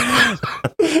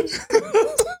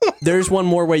 There's one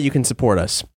more way you can support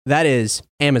us. That is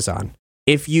Amazon.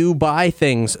 If you buy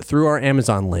things through our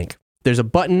Amazon link, there's a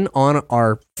button on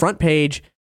our front page.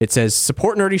 It says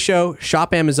Support Nerdy Show,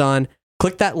 Shop Amazon.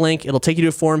 Click that link. It'll take you to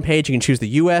a forum page. You can choose the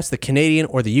US, the Canadian,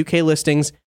 or the UK listings.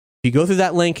 If you go through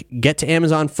that link, get to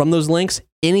Amazon from those links,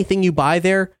 anything you buy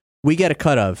there, we get a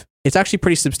cut of. It's actually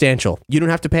pretty substantial. You don't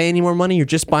have to pay any more money. You're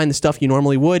just buying the stuff you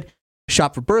normally would.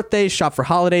 Shop for birthdays, shop for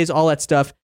holidays, all that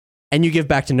stuff. And you give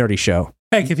back to Nerdy Show.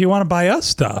 Heck, if you want to buy us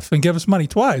stuff and give us money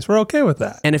twice, we're okay with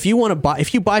that. And if you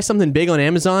buy something big on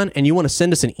Amazon and you want to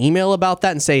send us an email about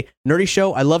that and say, Nerdy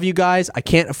Show, I love you guys. I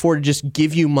can't afford to just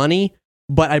give you money,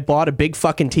 but I bought a big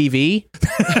fucking TV.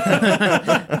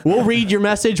 We'll read your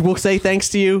message. We'll say thanks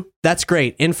to you. That's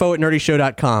great.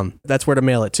 info@nerdyshow.com. That's where to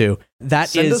mail it to.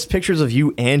 Send us pictures of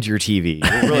you and your TV.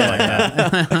 We'll really like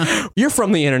that. You're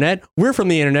from the internet. We're from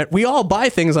the internet. We all buy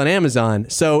things on Amazon.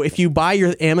 So if you buy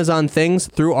your Amazon things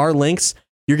through our links,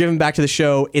 you're giving back to the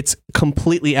show. It's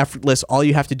completely effortless. All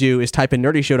you have to do is type in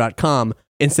nerdyshow.com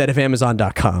instead of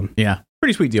amazon.com. Yeah.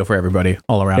 Pretty sweet deal for everybody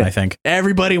all around, I think.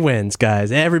 Everybody wins,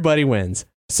 guys. Everybody wins.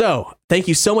 So, thank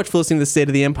you so much for listening to the State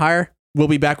of the Empire. We'll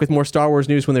be back with more Star Wars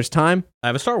news when there's time. I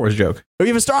have a Star Wars joke. Oh, you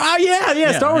have a Star... Oh,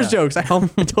 yeah, Star Wars jokes. I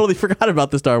totally forgot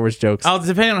about the Star Wars jokes.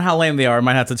 Depending on how lame they are, I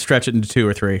might have to stretch it into 2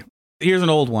 or 3. Here's an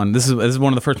old one. This is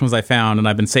one of the first ones I found, and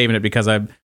I've been saving it because I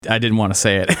didn't want to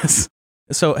say it.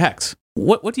 So, Hex,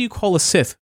 what do you call a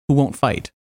Sith who won't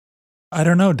fight? I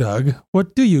don't know, Doug.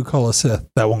 What do you call a Sith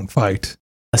that won't fight?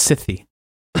 A Sithie.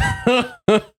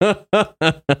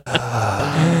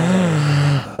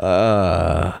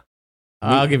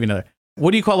 I'll give you another.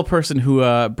 What do you call a person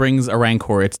who brings a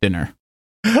Rancor its dinner?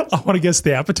 I want to guess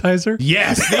the appetizer.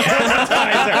 Yes, the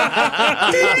appetizer.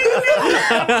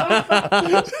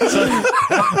 So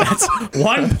that's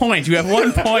 1 point. You have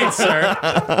 1 point, sir.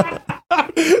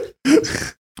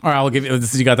 All right, I'll give you.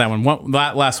 You got that one.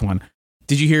 Last one.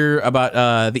 Did you hear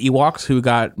about the Ewoks who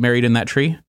got married in that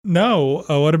tree? No.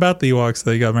 What about the Ewoks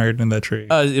that got married in that tree?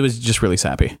 It was just really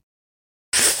sappy.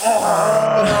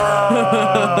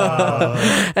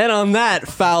 And on that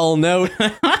foul note,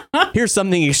 here's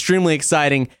something extremely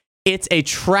exciting. It's a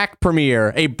track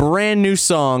premiere, a brand new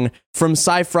song from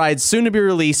Sci-Fried's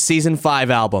soon-to-be-released Season 5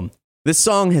 album. This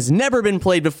song has never been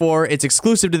played before. It's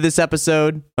exclusive to this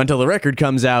episode until the record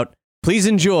comes out. Please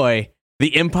enjoy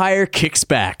The Empire Kicks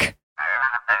Back.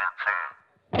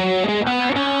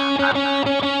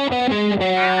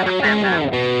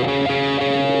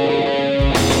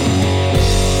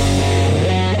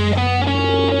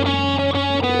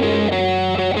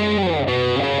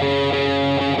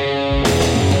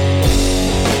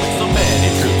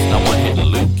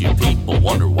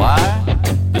 Wonder why?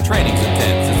 The training's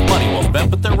intense, it's money well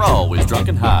spent, but they're always drunk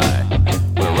and high.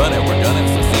 We're running, we're gunning,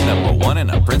 so scene number 1,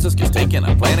 and a princess gets taken,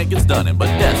 a planet gets done in, but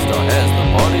Death Star has the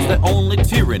parties that only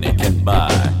tyranny can buy.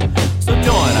 So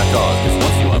join our cause, cause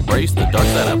once you embrace the dark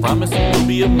side, I promise you'll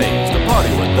be amazed. To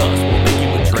party with us, we'll make you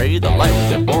betray the light with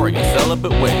their boring and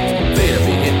celibate ways. Vader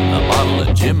be hitting the bottle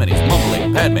of Jim, and he's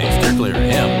mumbling, Padme, steer clear of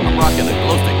him. I'm rocking a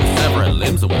glow stick with severing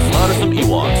limbs, and we'll slaughter some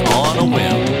Ewoks on a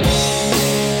whim.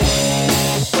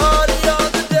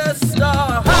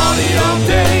 All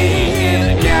day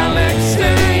in a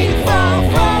galaxy far,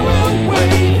 far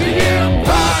away. The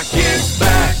Empire kicks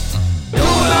back, going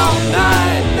all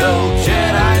night, no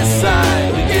Jedi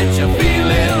side. We get you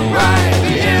feeling right.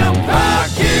 The Empire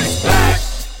kicks back.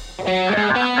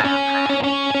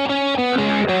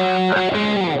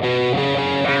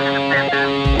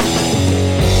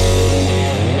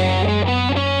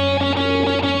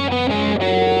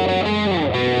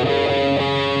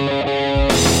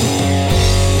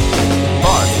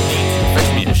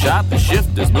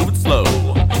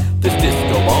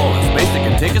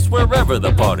 wherever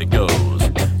the party goes.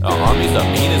 Our army's the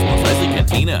meanest, most icy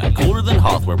cantina, and cooler than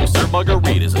Hoth, where we serve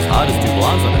margaritas as hot as two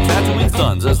blondes on their Tatooine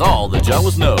suns, as all the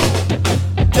Jawas know.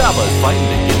 Jabba's fighting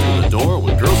to get through the door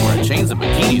with girls wearing chains and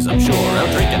bikinis, I'm sure.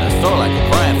 Out drinking a Sarlacc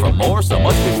and crying for more, so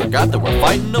much we forgot that we're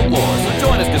fighting a war. So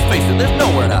join us, cause face it, there's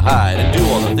nowhere to hide, and do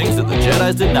all the things that the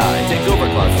Jedi's deny. Take over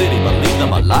Cloud City, but leave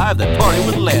them alive, then party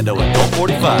with Lando at Colt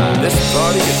 45. This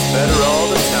party gets better all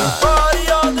the time.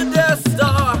 Party on the Death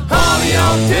Star, party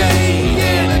all day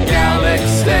in a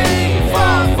galaxy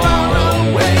far, far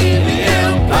away. The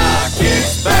Empire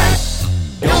kicks back,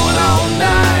 going all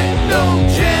night, no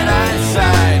Jedi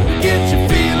side. We get you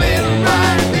feeling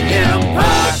right. The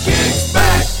Empire kicks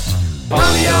back,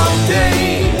 party all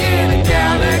day in a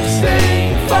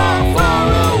galaxy far, far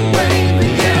away.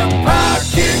 The Empire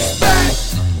kicks back,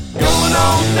 going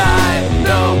all night,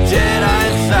 no Jedi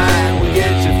side. We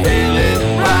get you feeling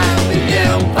right. The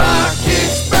Empire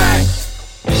kicks back.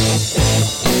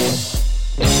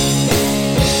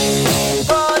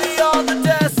 Party on the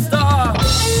Death Star.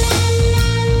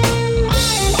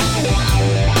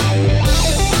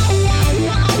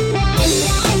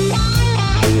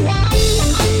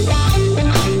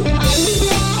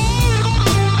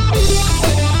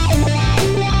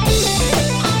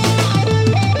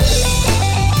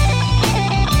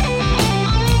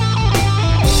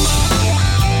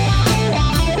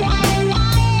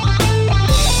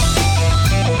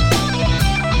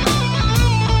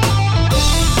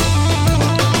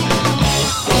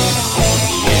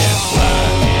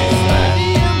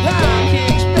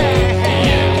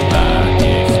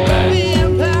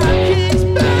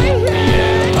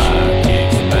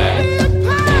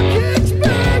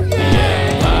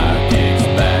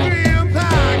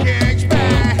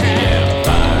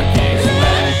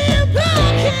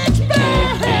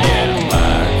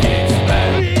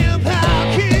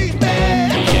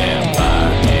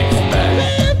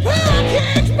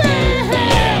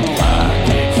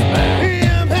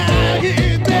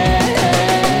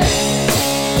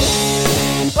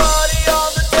 Party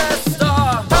on the Death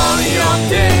Star. Party all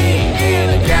day in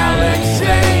a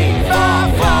galaxy far,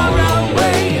 far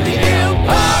away. The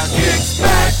Empire kicks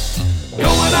back,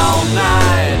 going all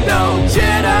night, no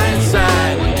Jedi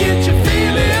side. We get you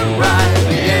feeling right.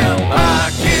 The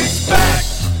Empire kicks back,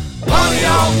 party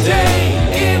all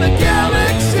day in a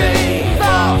galaxy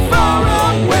far, far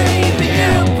away. The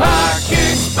Empire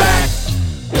kicks back,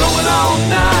 going all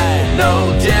night,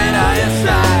 no Jedi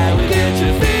side. We get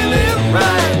you feeling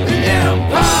right. The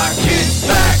Empire kicks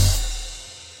back.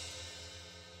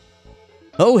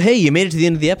 Oh, hey, you made it to the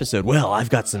end of the episode. Well, I've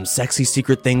got some sexy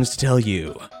secret things to tell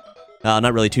you.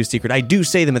 Not really too secret. I do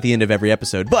say them at the end of every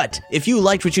episode, but if you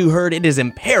liked what you heard, it is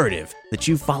imperative that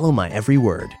you follow my every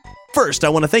word. First, I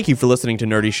want to thank you for listening to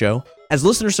Nerdy Show. As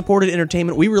listener-supported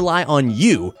entertainment, we rely on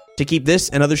you to keep this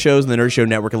and other shows in the Nerdy Show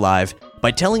network alive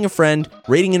by telling a friend,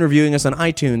 rating and reviewing us on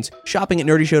iTunes, shopping at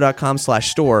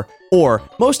nerdyshow.com/store, or,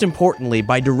 most importantly,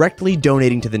 by directly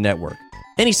donating to the network.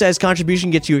 Any size contribution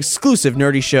gets you exclusive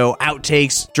Nerdy Show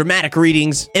outtakes, dramatic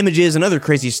readings, images, and other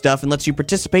crazy stuff, and lets you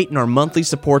participate in our monthly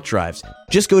support drives.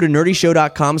 Just go to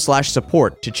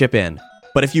nerdyshow.com/support to chip in.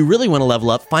 But if you really want to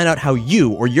level up, find out how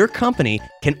you or your company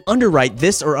can underwrite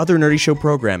this or other Nerdy Show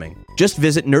programming. Just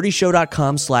visit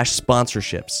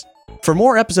nerdyshow.com/sponsorships. For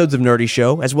more episodes of Nerdy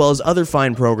Show, as well as other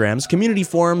fine programs, community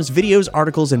forums, videos,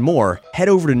 articles, and more, head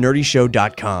over to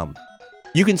nerdyshow.com.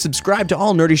 You can subscribe to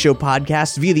all Nerdy Show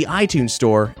podcasts via the iTunes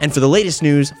Store, and for the latest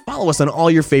news, follow us on all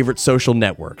your favorite social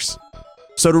networks.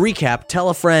 So to recap, tell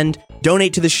a friend,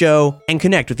 donate to the show, and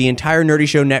connect with the entire Nerdy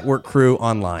Show network crew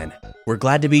online. We're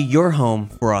glad to be your home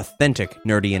for authentic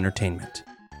nerdy entertainment.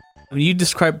 When you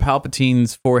described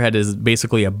Palpatine's forehead as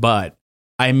basically a butt,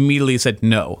 I immediately said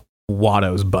no.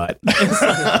 Watto's butt.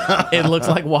 It looks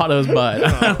like Watto's butt.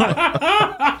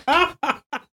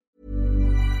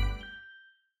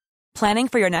 Planning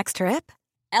for your next trip?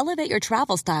 Elevate your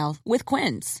travel style with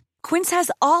Quince. Quince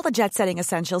has all the jet-setting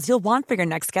essentials you'll want for your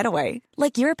next getaway,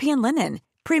 like European linen,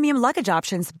 premium luggage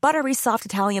options, buttery soft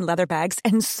Italian leather bags,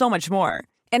 and so much more.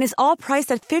 And is all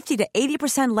priced at 50 to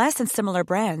 80% less than similar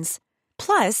brands.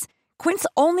 Plus, Quince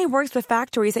only works with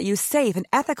factories that use safe and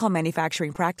ethical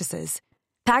manufacturing practices.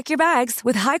 Pack your bags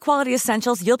with high-quality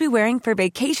essentials you'll be wearing for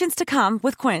vacations to come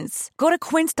with Quince. Go to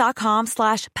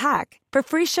quince.com/pack for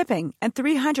free shipping and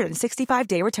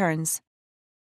 365-day returns.